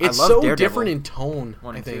 Well, it's I love so Daredevil. different in tone.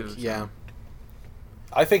 One I and think, two, so. yeah.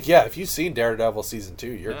 I think if you've seen Daredevil season 2,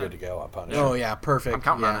 you're good to go on Punisher. Oh yeah, perfect. I'm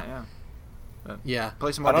counting yeah. on it. Yeah. But Yeah.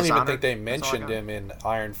 play some more I don't even Dishonored. think they That's all I mentioned got. him in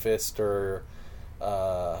Iron Fist or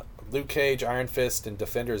Luke Cage. Iron Fist and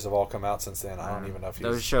Defenders have all come out since then. I don't even know if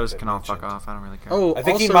those shows can all fuck off. I don't really care. Oh, I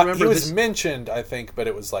think also he was this... mentioned, I think, but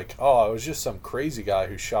it was like, oh, it was just some crazy guy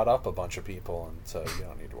who shot up a bunch of people, and so you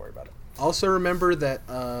don't need to worry about it. Also remember that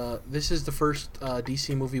this is the first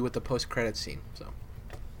DC movie with the post-credit scene. So.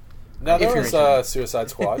 No, there you're was Suicide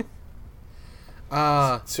Squad.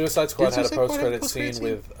 Suicide Squad had a Suicide Squad post-credit scene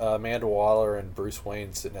with Amanda Waller and Bruce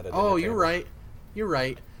Wayne sitting at a dinner Oh, table. you're right. You're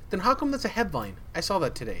right. Then how come that's a headline? I saw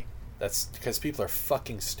that today. That's because people are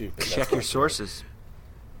fucking stupid. Check your sources.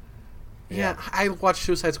 Yeah, I watched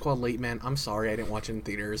Suicide Squad late, man. I'm sorry I didn't watch it in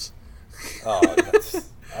theaters. Oh, that's...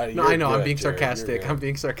 No, I know. I'm good, being Jared, sarcastic. you're I'm good.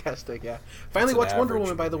 being sarcastic, yeah. Finally an watched Wonder average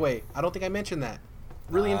Woman, by the movie. way. I don't think I mentioned that.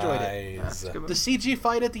 Really enjoyed it. Nice. It's a good The CG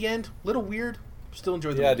fight at the end, little weird. Still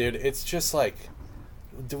enjoyed the Yeah, movie. dude, it's just like,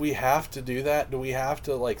 do we have to do that? Do we have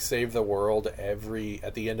to like save the world at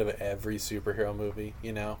the end of every superhero movie?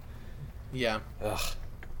 You know? Yeah. Ugh.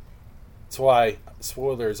 That's why,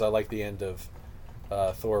 spoilers, I like the end of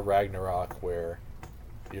Thor Ragnarok, where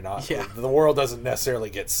you're not. Yeah. The world doesn't necessarily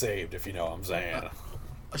get saved, if you know what I'm saying.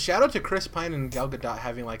 A shout out to Chris Pine and Gal Gadot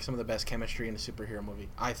having like some of the best chemistry in a superhero movie.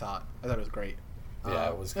 I thought it was great. Yeah,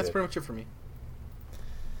 it was That's good. pretty much it for me.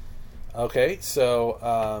 Okay, so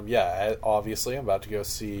obviously I'm about to go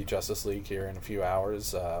see Justice League here in a few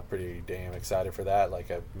hours. Pretty damn excited for that.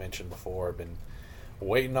 Like I mentioned before, I've been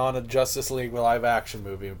waiting on a Justice League live action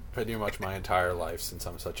movie pretty much my entire life since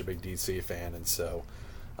I'm such a big DC fan, and so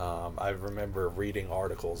I remember reading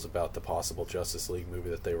articles about the possible Justice League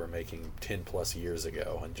movie that they were making 10 plus years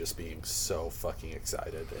ago and just being so fucking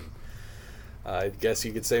excited. And I guess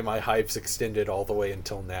you could say my hype's extended all the way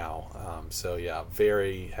until now. So yeah,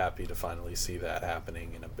 very happy to finally see that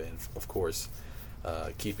happening, and I've been, of course,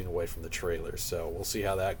 keeping away from the trailers. So we'll see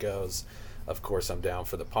how that goes. Of course, I'm down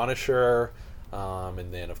for The Punisher,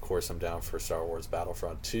 and then of course I'm down for Star Wars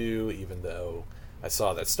Battlefront 2, even though I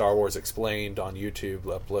saw that Star Wars Explained on YouTube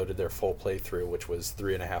uploaded their full playthrough, which was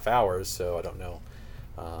 3.5 hours, so I don't know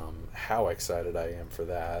how excited I am for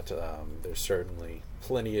that. There's certainly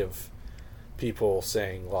plenty of people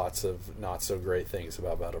saying lots of not so great things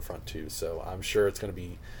about Battlefront 2, so I'm sure it's going to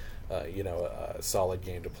be a solid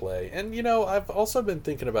game to play. And I've also been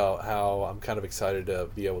thinking about how I'm kind of excited to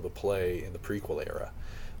be able to play in the prequel era,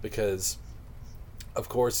 because of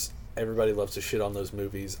course everybody loves to shit on those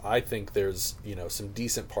movies. I think there's some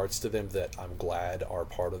decent parts to them that I'm glad are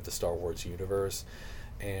part of the Star Wars universe,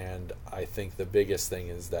 and I think the biggest thing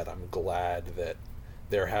is that I'm glad that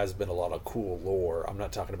there has been a lot of cool lore. I'm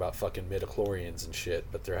not talking about fucking midichlorians and shit,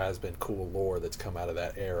 but there has been cool lore that's come out of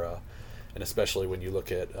that era. And especially when you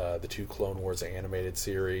look at the 2 Clone Wars animated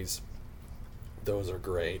series, those are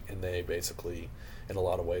great, and they basically, in a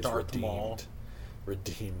lot of ways, Darth Maul.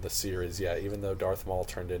 redeemed the series. Yeah, even though Darth Maul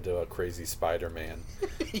turned into a crazy Spider-Man.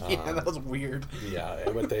 Yeah, that was weird. Yeah,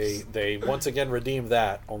 but they once again redeemed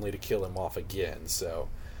that, only to kill him off again. So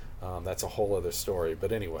that's a whole other story.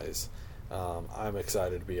 But anyways, I'm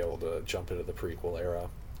excited to be able to jump into the prequel era,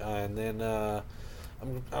 and then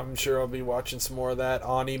I'm sure I'll be watching some more of that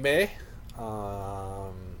anime.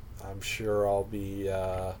 I'm sure I'll be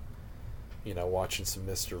watching some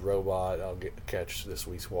Mr. Robot. I'll catch this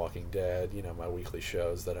week's Walking Dead, my weekly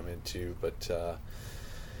shows that I'm into. But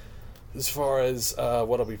as far as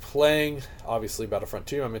what I'll be playing, obviously Battlefront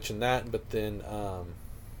 2, I mentioned that, but then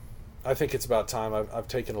I think it's about time. I've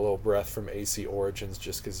taken a little breath from AC Origins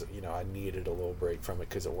just because I needed a little break from it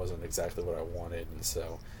because it wasn't exactly what I wanted, and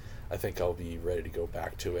so I think I'll be ready to go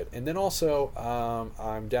back to it. And then also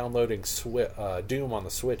I'm downloading Doom on the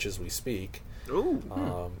Switch as we speak. Ooh.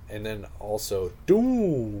 And then also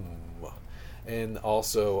Doom, and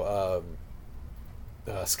also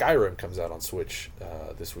Skyrim comes out on Switch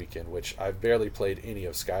this weekend, which I've barely played any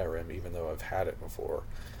of Skyrim, even though I've had it before.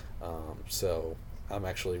 So I'm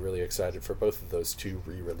actually really excited for both of those 2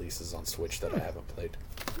 re-releases on Switch that I haven't played.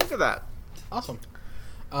 Look at that. Awesome.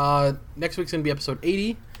 Next week's gonna be episode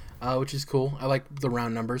 80, which is cool. I like the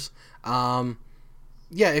round numbers.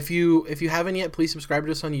 Yeah, if you haven't yet, please subscribe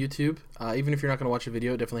to us on YouTube. Even if you're not going to watch a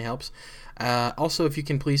video, it definitely helps. Also, if you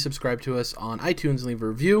can please subscribe to us on iTunes and leave a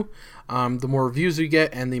review. The more reviews we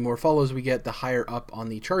get and the more follows we get, the higher up on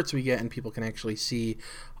the charts we get, and people can actually see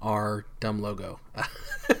our dumb logo.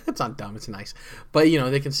 It's not dumb, it's nice. But,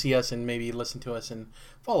 they can see us and maybe listen to us and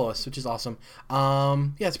follow us, which is awesome. Yeah,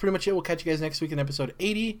 that's pretty much it. We'll catch you guys next week in episode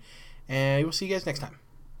 80, and we'll see you guys next time.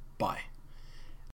 Bye.